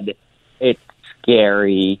sad. It's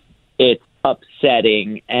scary. It's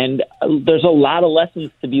upsetting. And there's a lot of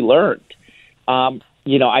lessons to be learned. I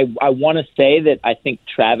want to say that I think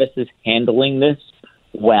Travis is handling this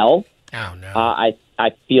well. Oh, no.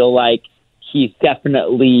 I feel like he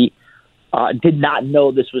definitely did not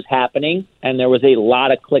know this was happening, and there was a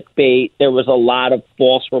lot of clickbait. There was a lot of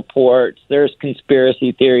false reports. There's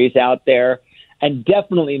conspiracy theories out there, and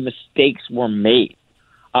definitely mistakes were made,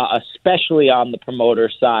 especially on the promoter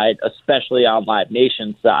side, especially on Live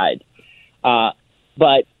Nation side.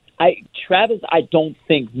 But Travis, I don't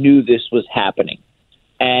think knew this was happening.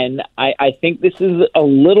 And I think this is a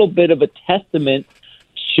little bit of a testament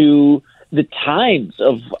to the times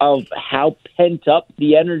of how pent up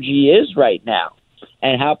the energy is right now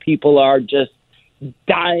and how people are just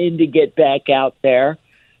dying to get back out there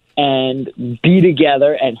and be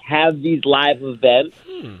together and have these live events.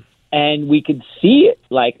 And we could see it.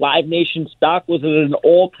 Like Live Nation stock was at an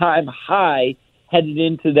all-time high headed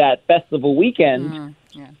into that festival weekend.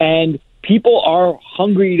 And people are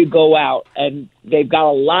hungry to go out, and they've got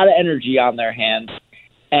a lot of energy on their hands.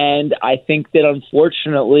 And I think that,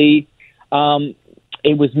 unfortunately,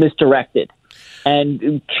 it was misdirected.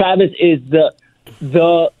 And Travis is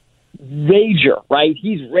the rager, right?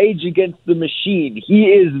 He's Rage Against the Machine. He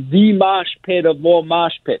is the mosh pit of all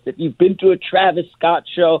mosh pits. If you've been to a Travis Scott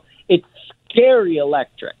show, it's scary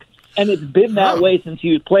electric. And it's been that way since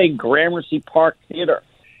he was playing Gramercy Park Theater,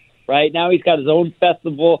 right? Now he's got his own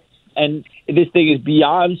festival, and this thing is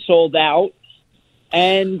beyond sold out.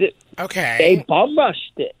 And they bum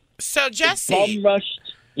rushed it. So, Jesse. Bum rushed,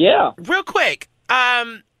 yeah. Real quick,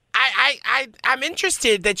 I I'm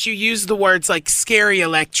interested that you use the words like scary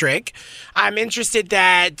electric. I'm interested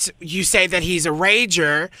that you say that he's a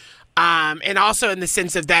rager. And also in the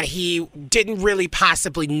sense of that he didn't really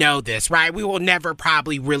possibly know this, right? We will never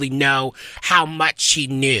probably really know how much he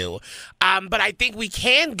knew. But I think we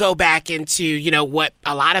can go back into, you know, what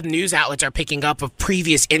a lot of news outlets are picking up of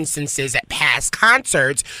previous instances at past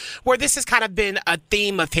concerts where this has kind of been a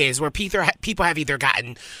theme of his, where people have either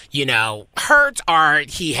gotten, you know, hurt or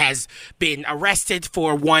he has been arrested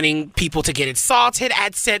for wanting people to get assaulted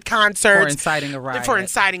at said concerts. For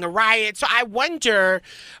inciting a riot. So I wonder,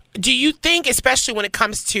 do you think, especially when it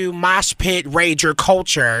comes to mosh pit rager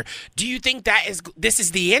culture, do you think this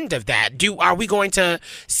is the end of that? Are we going to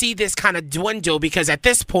see this kind of dwindle? Because at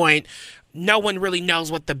this point, no one really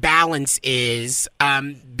knows what the balance is.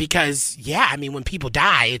 Because, yeah, I mean, when people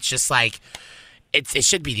die, it's just like, it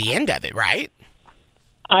should be the end of it, right?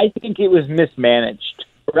 I think it was mismanaged,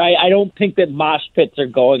 right? I don't think that mosh pits are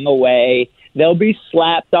going away. They'll be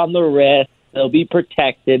slapped on the wrist. They'll be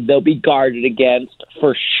protected. They'll be guarded against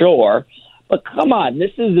for sure. But come on,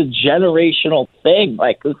 this is a generational thing.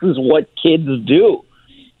 Like, this is what kids do.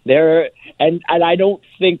 And I don't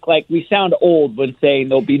think, like, we sound old when saying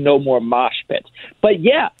there'll be no more mosh pits. But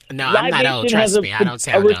yeah, no, I'm not old. Trust me, I don't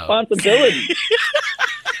sound a responsibility.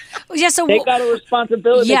 Yeah, so they got a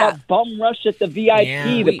responsibility. Yeah. They got bum rushed at the VIP.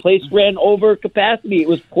 Yeah. The place ran over capacity. It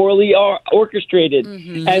was poorly orchestrated.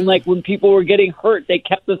 Mm-hmm. And like when people were getting hurt, they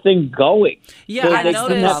kept the thing going. Yeah, so I they noticed.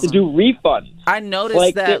 didn't have to do refunds. I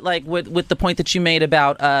noticed that, like, with the point that you made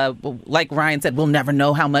about, like Ryan said, we'll never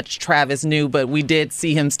know how much Travis knew, but we did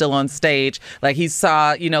see him still on stage. Like, he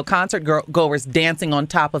saw, you know, concert goers dancing on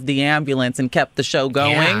top of the ambulance and kept the show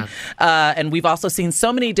going. Yeah. And we've also seen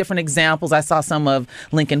so many different examples. I saw some of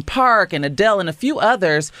Linkin Park and Adele and a few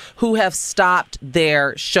others who have stopped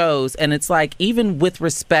their shows. And it's like, even with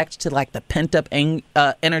respect to, like, the pent-up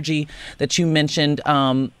energy that you mentioned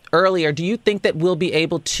earlier, do you think that we'll be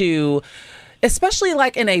able to, especially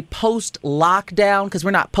like in a post-lockdown, because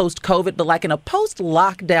we're not post-COVID, but like in a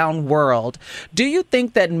post-lockdown world, do you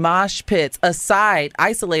think that mosh pits,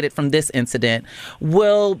 isolated from this incident,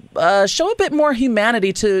 will show a bit more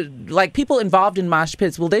humanity to, like, people involved in mosh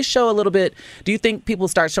pits? Will they show a little bit, do you think people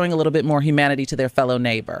start showing a little bit more humanity to their fellow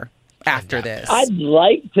neighbor after this? I'd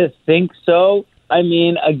like to think so. I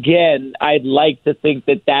mean, again, I'd like to think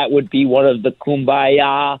that would be one of the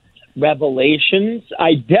kumbaya revelations.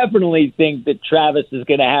 I definitely think that Travis is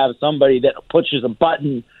going to have somebody that pushes a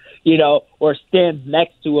button, you know, or stands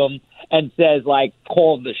next to him and says, like,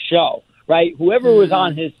 call the show, right? Whoever was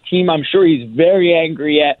on his team, I'm sure he's very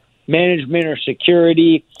angry at management or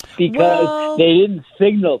security because they didn't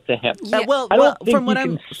signal to him. I don't think from what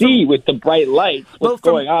you can see with the bright lights what's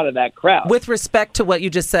going on in that crowd. With respect to what you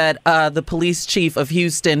just said, the police chief of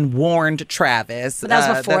Houston warned Travis. But that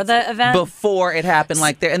was before the event? Before it happened,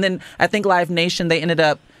 like there. And then I think Live Nation, they ended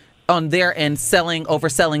up on their end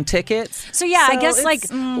overselling tickets. So yeah, I guess like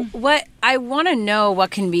what I want to know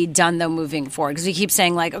what can be done though moving forward, because we keep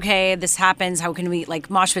saying like, okay, this happens, how can we like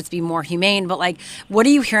mosh pits be more humane? But like, what are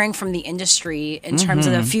you hearing from the industry in terms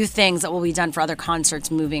of the few things that will be done for other concerts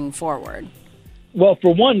moving forward? Well,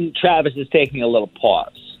 for one, Travis is taking a little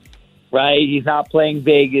pause, right? He's not playing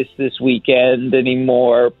Vegas this weekend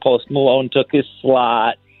anymore. Post Malone took his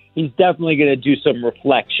slot. He's definitely going to do some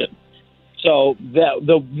reflection. So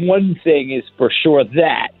the one thing is for sure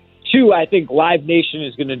that. Two, I think Live Nation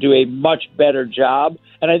is going to do a much better job,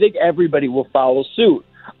 and I think everybody will follow suit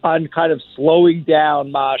on kind of slowing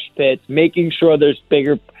down mosh pits, making sure there's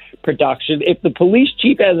bigger production. If the police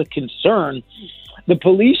chief has a concern, the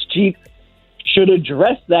police chief should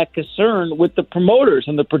address that concern with the promoters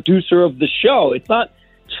and the producer of the show. It's not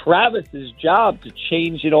Travis's job to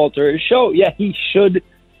change and alter his show. Yeah, he should.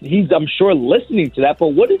 He's, I'm sure, listening to that. But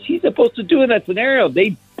what is he supposed to do in that scenario?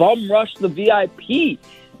 They bum rushed the VIP.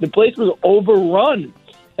 The place was overrun.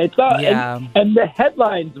 It's not, and the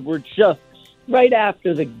headlines were just right out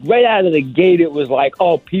of the gate. It was like,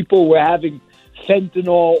 oh, people were having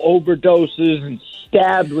fentanyl overdoses and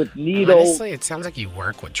stabbed with needles. Honestly, it sounds like you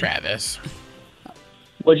work with Travis.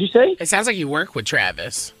 What'd you say? It sounds like you work with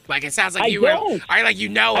Travis. Like, it sounds like you know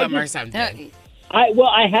him or something.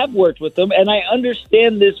 I have worked with them, and I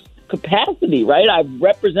understand this capacity, right? I've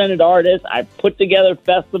represented artists. I've put together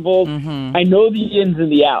festivals. I know the ins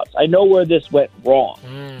and the outs. I know where this went wrong.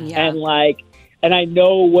 And I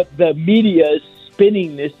know what the media is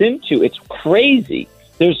spinning this into. It's crazy.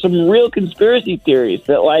 There's some real conspiracy theories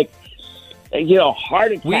that, like,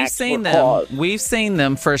 heart attacks. We've seen them. Caused. We've seen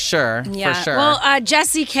them for sure. Yeah. For sure. Well,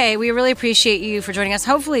 Jesse K, we really appreciate you for joining us.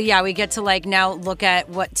 Hopefully, we get to now look at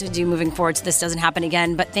what to do moving forward so this doesn't happen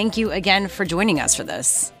again. But thank you again for joining us for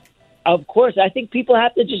this. Of course. I think people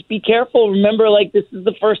have to just be careful. Remember, this is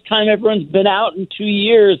the first time everyone's been out in 2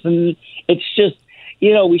 years, and it's just,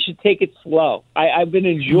 we should take it slow. I've been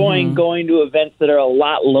enjoying going to events that are a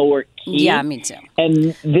lot lower key. Yeah, me too. And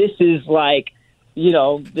this is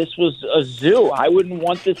this was a zoo. I wouldn't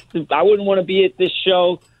want to be at this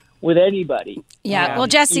show with anybody. Yeah. Well,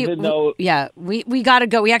 Jesse, we got to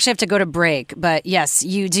go. We actually have to go to break. But yes,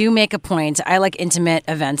 you do make a point. I like intimate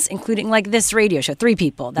events, including this radio show. 3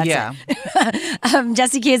 people. That's it.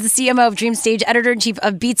 Jesse K is the CMO of Dream Stage, editor-in-chief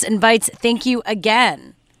of Beats and Bites. Thank you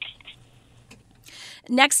again.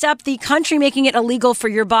 Next up, the country making it illegal for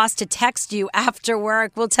your boss to text you after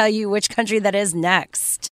work. We'll tell you which country that is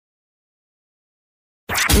next.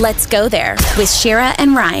 Let's go there with Shira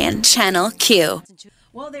and Ryan, Channel Q.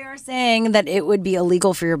 Well, they are saying that it would be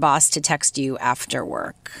illegal for your boss to text you after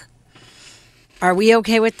work. Are we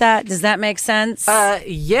okay with that? Does that make sense?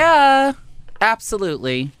 Yeah,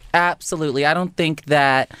 absolutely. Absolutely. I don't think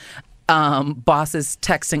that bosses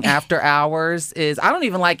texting after hours is... I don't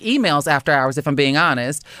even like emails after hours, if I'm being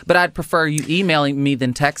honest, but I'd prefer you emailing me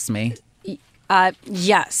than text me.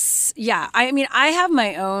 Yes. Yeah. I mean, I have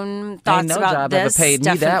my own thoughts no about job this. Ever paid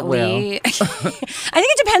me that well. I think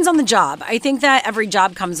it depends on the job. I think that every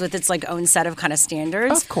job comes with its own set of kind of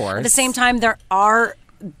standards. Of course. At the same time, there are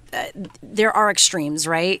extremes,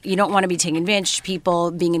 right? You don't want to be taking advantage of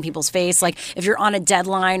people, being in people's face. If you're on a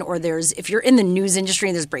deadline or if you're in the news industry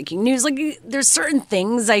and there's breaking news, there's certain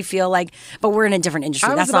things I feel but we're in a different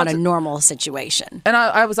industry. That's not a normal situation. And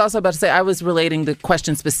I was also about to say, I was relating the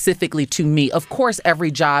question specifically to me. Of course,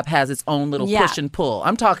 every job has its own little push and pull.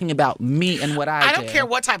 I'm talking about me and what I do. I don't care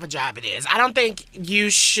what type of job it is. I don't think you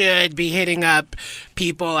should be hitting up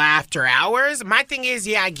people after hours. My thing is,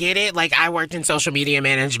 I get it. I worked in social media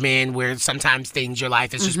management where sometimes things, your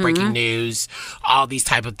life is just breaking news, all these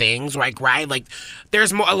type of things, right?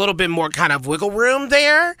 There's a little bit more kind of wiggle room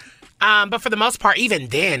there. But for the most part, even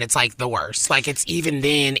then, it's the worst.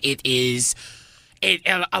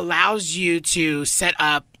 It allows you to set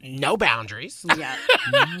up no boundaries. Yeah.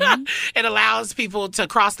 It allows people to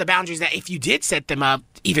cross the boundaries that if you did set them up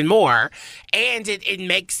even more. And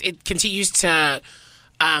it continues to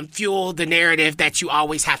fuel the narrative that you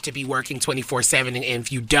always have to be working 24/7, and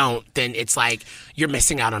if you don't, then it's you're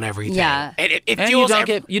missing out on everything. Yeah, it and fuels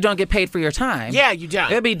you don't get paid for your time. Yeah, you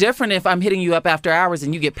don't. It'd be different if I'm hitting you up after hours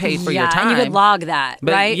and you get paid for your time. And you could log that,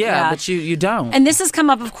 right? Yeah, but you don't. And this has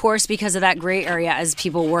come up, of course, because of that gray area as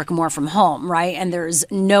people work more from home, right? And there's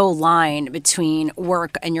no line between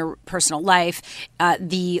work and your personal life.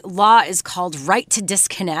 The law is called Right to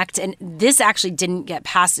Disconnect, and this actually didn't get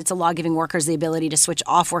passed. It's a law giving workers the ability to switch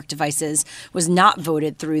off work devices. Was not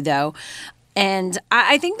voted through, though. And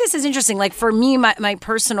I think this is interesting. For me, my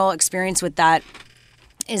personal experience with that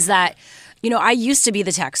is that, I used to be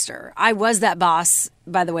the texter. I was that boss,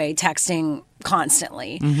 by the way, texting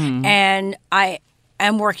constantly. Mm-hmm. And I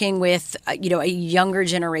am working with, a younger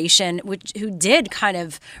generation who did kind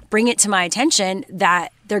of bring it to my attention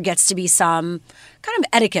that there gets to be some kind of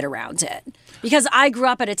etiquette around it. Because I grew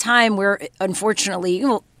up at a time where, unfortunately,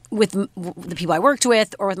 with the people I worked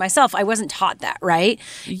with or with myself, I wasn't taught that, right?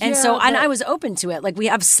 And so I was open to it. We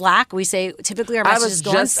have Slack. We say typically our messages go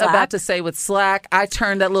on Slack. I was just about to say with Slack, I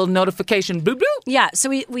turned that little notification, boop, boop. Yeah, so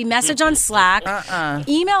we message on Slack.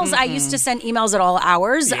 Emails, I used to send emails at all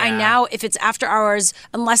hours. Yeah. I now, if it's after hours,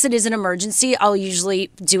 unless it is an emergency, I'll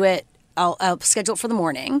usually do it, I'll schedule it for the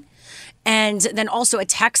morning. And then also a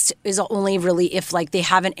text is only really if they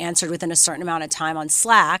haven't answered within a certain amount of time on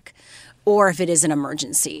Slack, or if it is an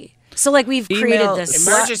emergency. So we've created this.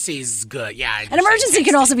 Emergency is good, yeah. An emergency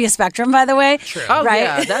can also be a spectrum, by the way. True. Oh, right?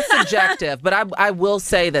 yeah, that's subjective. But I will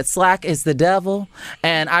say that Slack is the devil,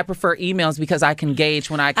 and I prefer emails because I can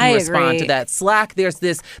gauge when I can respond to that. Slack, there's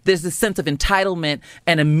this sense of entitlement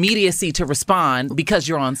and immediacy to respond because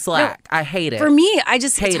you're on Slack. I hate it. For me,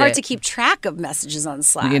 it's hard to keep track of messages on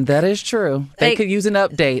Slack. And that is true. They could use an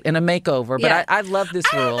update and a makeover, but I love this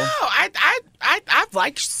rule. I've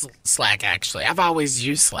liked Slack, actually. I've always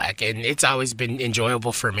used Slack, and it's always been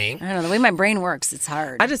enjoyable for me. I don't know. The way my brain works, it's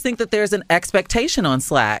hard. I just think that there's an expectation on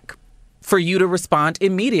Slack for you to respond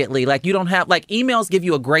immediately. You don't have, emails give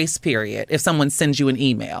you a grace period if someone sends you an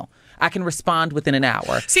email. I can respond within an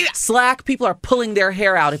hour. See, Slack, people are pulling their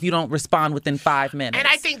hair out if you don't respond within 5 minutes. And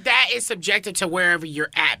I think that is subjective to wherever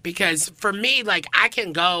you're at, because for me, like, I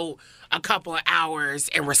can go a couple of hours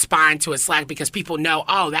and respond to a Slack because people know,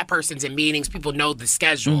 oh, that person's in meetings. People know the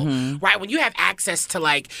schedule, right? When you have access to,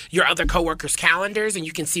 like, your other coworkers' calendars and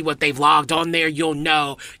you can see what they've logged on there, you'll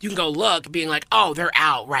know. You can go look, being like, oh, they're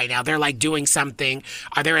out right now. They're, like, doing something,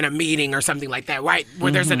 or they're in a meeting or something like that, right?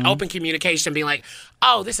 Where there's an open communication being like,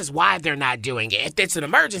 oh, this is why they're not doing it. If it's an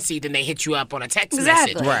emergency, then they hit you up on a text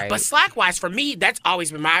message. Right. But Slack-wise, for me, that's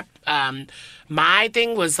always been my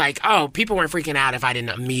thing was like, oh, people weren't freaking out if I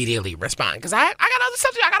didn't immediately respond. Because I got other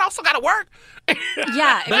stuff. I also got to work.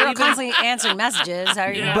 Yeah, if you're constantly answering messages, how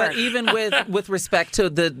are you gonna But work? even with respect to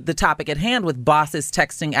the topic at hand, with bosses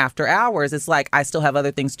texting after hours, it's like, I still have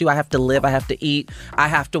other things to do. I have to live. I have to eat. I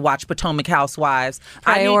have to watch Potomac Housewives.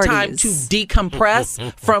 Priorities. I need time to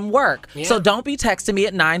decompress from work. Yeah. So don't be texting me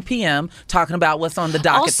at 9 p.m. talking about what's on the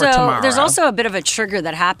docket for tomorrow. There's also a bit of a trigger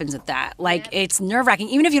that happens with that. Like, it's nerve-wracking.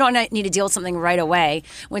 Even if you don't need to deal with something right away,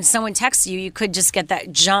 when someone texts you, you could just get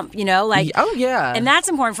that jump, like, oh, yeah. And that's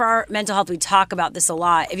important for our mental health. We talk about this a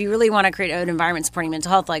lot. If you really want to create an environment supporting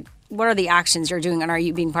mental health, like, what are the actions you're doing, and are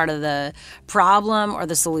you being part of the problem or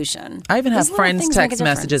the solution? I even have Those little friends things make a text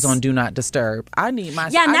messages difference. on Do Not Disturb. I need my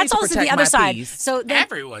Yeah, and I that's need to also protect the other my side. peace. So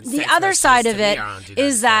Everyone's the text other messages side to of me it are on Do Not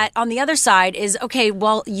is that on the other side is, okay,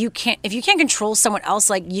 well, if you can't control someone else,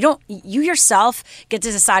 like, you yourself get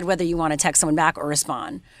to decide whether you want to text someone back or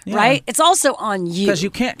respond, right? It's also on you. Because you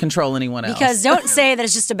can't control anyone else. Because don't say that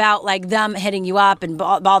it's just about, like, them hitting you up and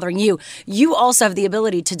bothering you. You also have the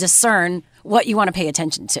ability to discern what you want to pay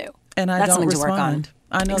attention to. And I that's don't something respond. to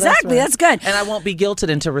work on. I know Exactly, that's good. And I won't be guilted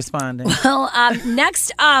into responding. Well,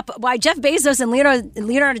 next up, why Jeff Bezos and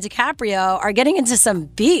Leonardo DiCaprio are getting into some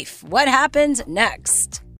beef. What happened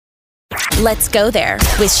next? Let's go there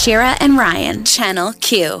with Shira and Ryan, Channel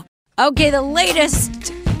Q. Okay, the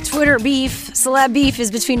latest Twitter beef, celeb beef, is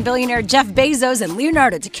between billionaire Jeff Bezos and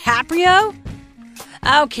Leonardo DiCaprio.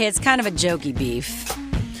 Okay, it's kind of a jokey beef.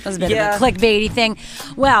 It was a bit of a clickbaity thing.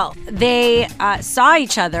 Well, they saw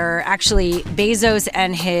each other, actually, Bezos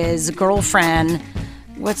and his girlfriend,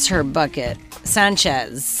 what's her bucket?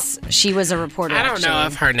 Sanchez. She was a reporter, I don't know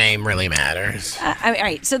if her name really matters. All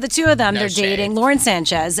right, so the two of them, they're dating. Lauren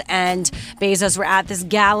Sanchez and Bezos were at this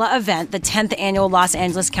gala event, the 10th annual Los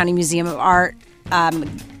Angeles County Museum of Art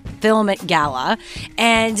Filament Gala,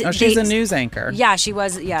 and she's a news anchor. Yeah, she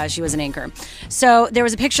was an anchor. So there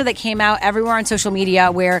was a picture that came out everywhere on social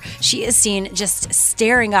media where she is seen just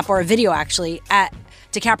staring up, or a video actually, at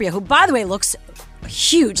DiCaprio, who, by the way, looks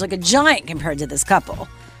huge, like a giant compared to this couple.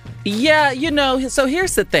 Yeah, so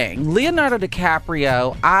here's the thing. Leonardo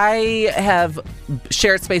DiCaprio, I have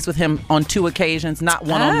shared space with him on 2 occasions, not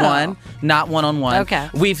one-on-one, not one-on-one. Okay.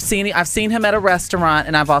 I've seen him at a restaurant,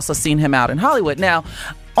 and I've also seen him out in Hollywood. Now,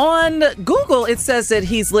 on Google, it says that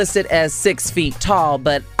he's listed as 6 feet tall,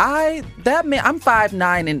 but I'm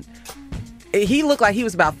 5'9", and he looked like he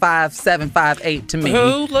was about 5'7", 5'8" to me.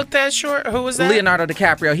 Who looked that short? Who was that? Leonardo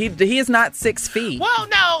DiCaprio. He is not 6 feet. Well,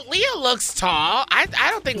 no, Leo looks tall. I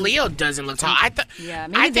don't think Leo doesn't look tall.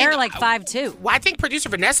 Maybe they're like 5'2". Well, I think producer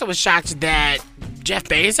Vanessa was shocked that Jeff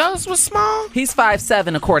Bezos was small. He's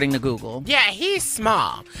 5'7", according to Google. Yeah, he's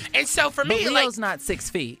small. And so for me, but Leo's not 6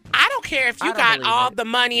 feet. I don't care if you got all the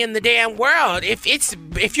money in the damn world.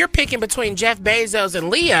 If you're picking between Jeff Bezos and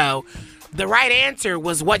Leo, the right answer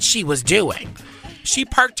was what she was doing. She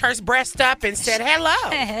perked her breast up and said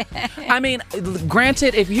hello. I mean,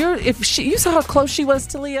 granted, if you saw how close she was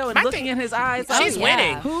to Leo and looking in his eyes, she's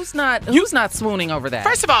winning. Who's not swooning over that?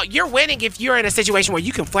 First of all, you're winning if you're in a situation where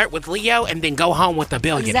you can flirt with Leo and then go home with a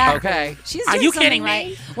billionaire. Exactly. Okay. Are you kidding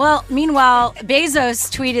me? Well, meanwhile, Bezos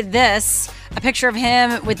tweeted this. A picture of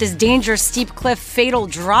him with this dangerous steep cliff fatal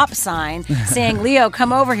drop sign saying, Leo,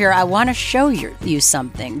 come over here. I want to show you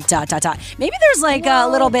something. ... Maybe there's like a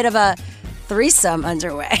little bit of a threesome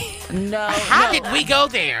underway. No. How did we go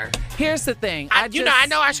there? Here's the thing. I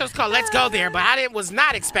know our show's called Let's Go There, but I was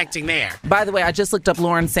not expecting there. By the way, I just looked up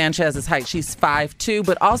Lauren Sanchez's height. She's 5'2",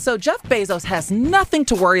 but also Jeff Bezos has nothing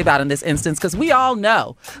to worry about in this instance because we all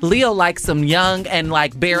know Leo likes some young and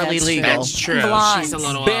like barely legal. That's true. Blonde. She's a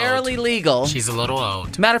little barely old. legal. She's a little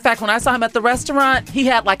old. Matter of fact, when I saw him at the restaurant, he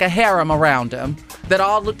had like a harem around him that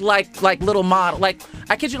all looked like little model. Like,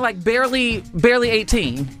 I kid you, like barely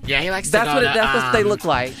 18. Yeah, he likes to that's go That's what they look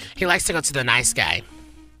like. He likes to go to the Nice Guy.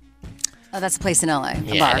 Oh, that's a place in LA.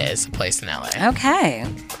 Yeah, it is a place in LA. Okay.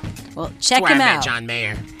 Well, check That's where him I out. met John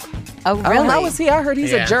Mayer. Oh, really? How was he? I heard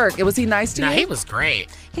he's Yeah. a jerk. Was he nice to you? No, he was great.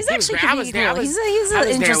 He's He was actually great. I pretty was there. cool. He's an I was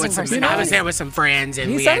there interesting with some- person. I was there with some friends, and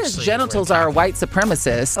He we said actually his genitals are white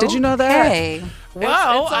supremacist. Did you know that? Okay.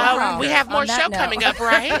 Whoa, we have more On that show note. coming up,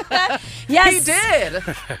 right? Yes. He did.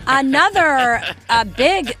 Another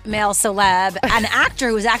big male celeb, an actor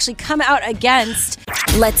who's actually come out against.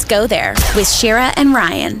 Let's go there with Shira and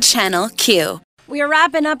Ryan, Channel Q. We are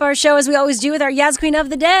wrapping up our show as we always do with our Yas Queen of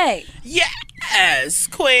the Day. Yes,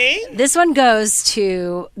 Queen. This one goes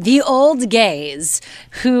to the old gays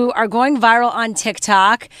who are going viral on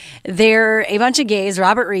TikTok. They're a bunch of gays,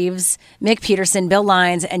 Robert Reeves, Mick Peterson, Bill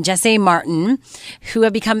Lyons, and Jesse Martin, who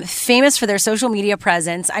have become famous for their social media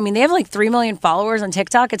presence. I mean, they have like 3 million followers on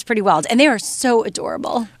TikTok. It's pretty wild. And they are so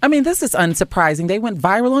adorable. I mean, this is unsurprising. They went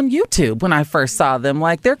viral on YouTube when I first saw them.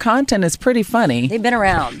 Like, their content is pretty funny. They've been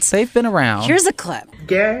around. They've been around. Here's a clip.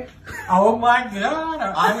 Gay? Oh my God!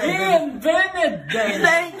 I invented gay.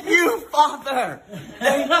 Thank you, Father.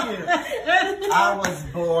 Thank you. I was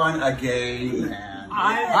born a gay man.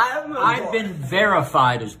 I've been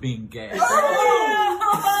verified as being gay.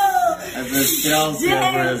 As a shell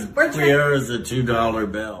silver as clear as a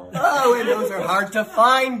 $2 bill. Oh, and those are hard to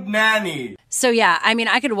find, Nanny. So, yeah, I mean,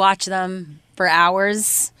 I could watch them for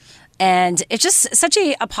hours. And it's just such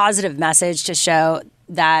a positive message to show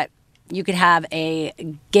that you could have a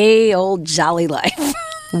gay old jolly life.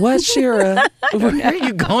 What, Shira? Where are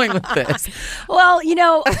you going with this? Well, you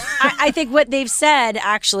know, I think what they've said,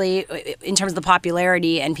 actually, in terms of the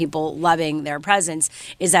popularity and people loving their presence,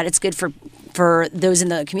 is that it's good for those in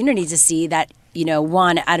the community to see that, you know,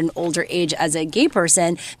 one, at an older age as a gay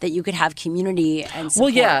person, that you could have community and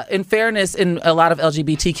support. Well, yeah, in fairness, in a lot of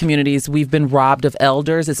LGBT communities, we've been robbed of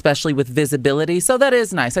elders, especially with visibility. So that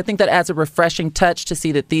is nice. I think that adds a refreshing touch to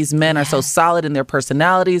see that these men are so solid in their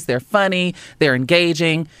personalities. They're funny, they're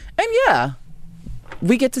engaging. And yeah,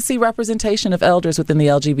 we get to see representation of elders within the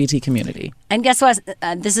LGBT community. And guess what?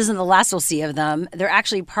 This isn't the last we'll see of them. They're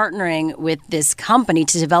actually partnering with this company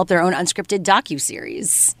to develop their own unscripted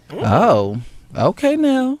docuseries. Oh. Okay,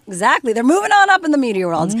 now. Exactly. They're moving on up in the media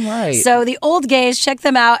world. Right. So the old gays, check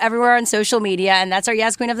them out everywhere on social media, and that's our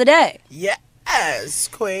Yas Queen of the Day. Yes,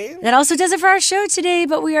 Queen. That also does it for our show today,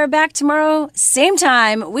 but we are back tomorrow, same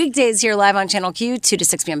time, weekdays here live on Channel Q, 2 to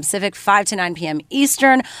 6 p.m. Pacific, 5 to 9 p.m.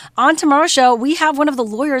 Eastern. On tomorrow's show, we have one of the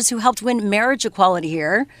lawyers who helped win marriage equality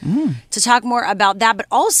here to talk more about that, but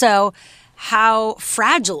also how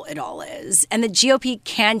fragile it all is, and the GOP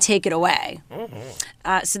can take it away.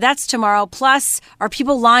 So that's tomorrow. Plus, are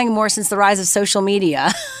people lying more since the rise of social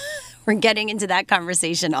media? We're getting into that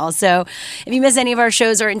conversation also. If you miss any of our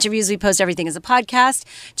shows or interviews, we post everything as a podcast.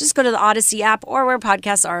 Just go to the Odyssey app or where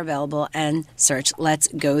podcasts are available and search Let's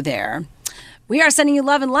Go There. We are sending you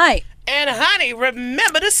love and light. And honey,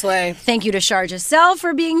 remember to slay. Thank you to Sharjah Cell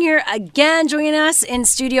for being here again, joining us in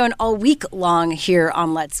studio and all week long here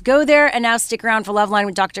on Let's Go There. And now stick around for Loveline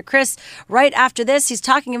with Dr. Chris. Right after this, he's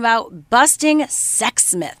talking about busting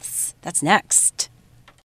sex myths. That's next.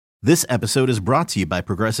 This episode is brought to you by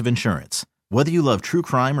Progressive Insurance. Whether you love true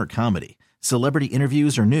crime or comedy, celebrity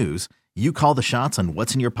interviews or news, you call the shots on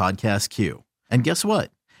what's in your podcast queue. And guess what?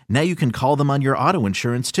 Now you can call them on your auto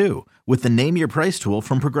insurance too with the Name Your Price tool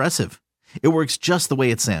from Progressive. It works just the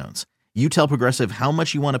way it sounds. You tell Progressive how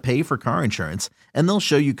much you want to pay for car insurance, and they'll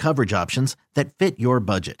show you coverage options that fit your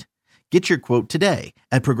budget. Get your quote today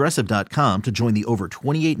at Progressive.com to join the over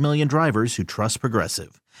 28 million drivers who trust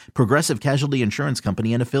Progressive. Progressive Casualty Insurance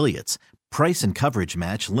Company and Affiliates. Price and coverage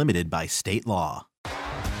match limited by state law.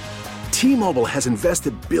 T-Mobile has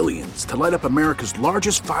invested billions to light up America's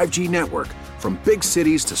largest 5G network, from big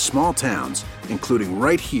cities to small towns, including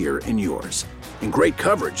right here in yours. And great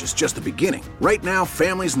coverage is just the beginning. Right now,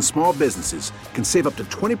 families and small businesses can save up to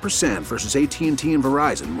 20% versus AT&T and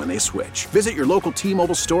Verizon when they switch. Visit your local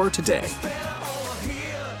T-Mobile store today.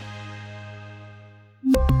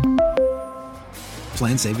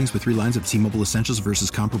 Plan savings with 3 lines of T-Mobile Essentials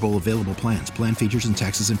versus comparable available plans. Plan features and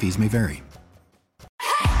taxes and fees may vary.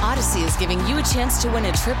 Odyssey is giving you a chance to win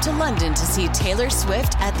a trip to London to see Taylor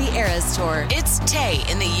Swift at the Eras Tour. It's Tay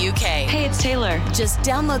in the UK. Hey, it's Taylor. Just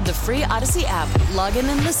download the free Odyssey app, log in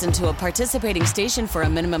and listen to a participating station for a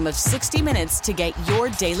minimum of 60 minutes to get your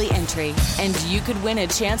daily entry. And you could win a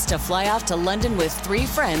chance to fly off to London with 3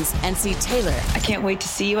 friends and see Taylor. I can't wait to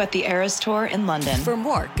see you at the Eras Tour in London. For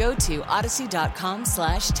more, go to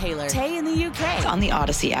odyssey.com/Taylor. Tay in the UK. It's on the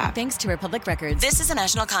Odyssey app. Thanks to Republic Records. This is a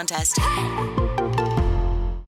national contest.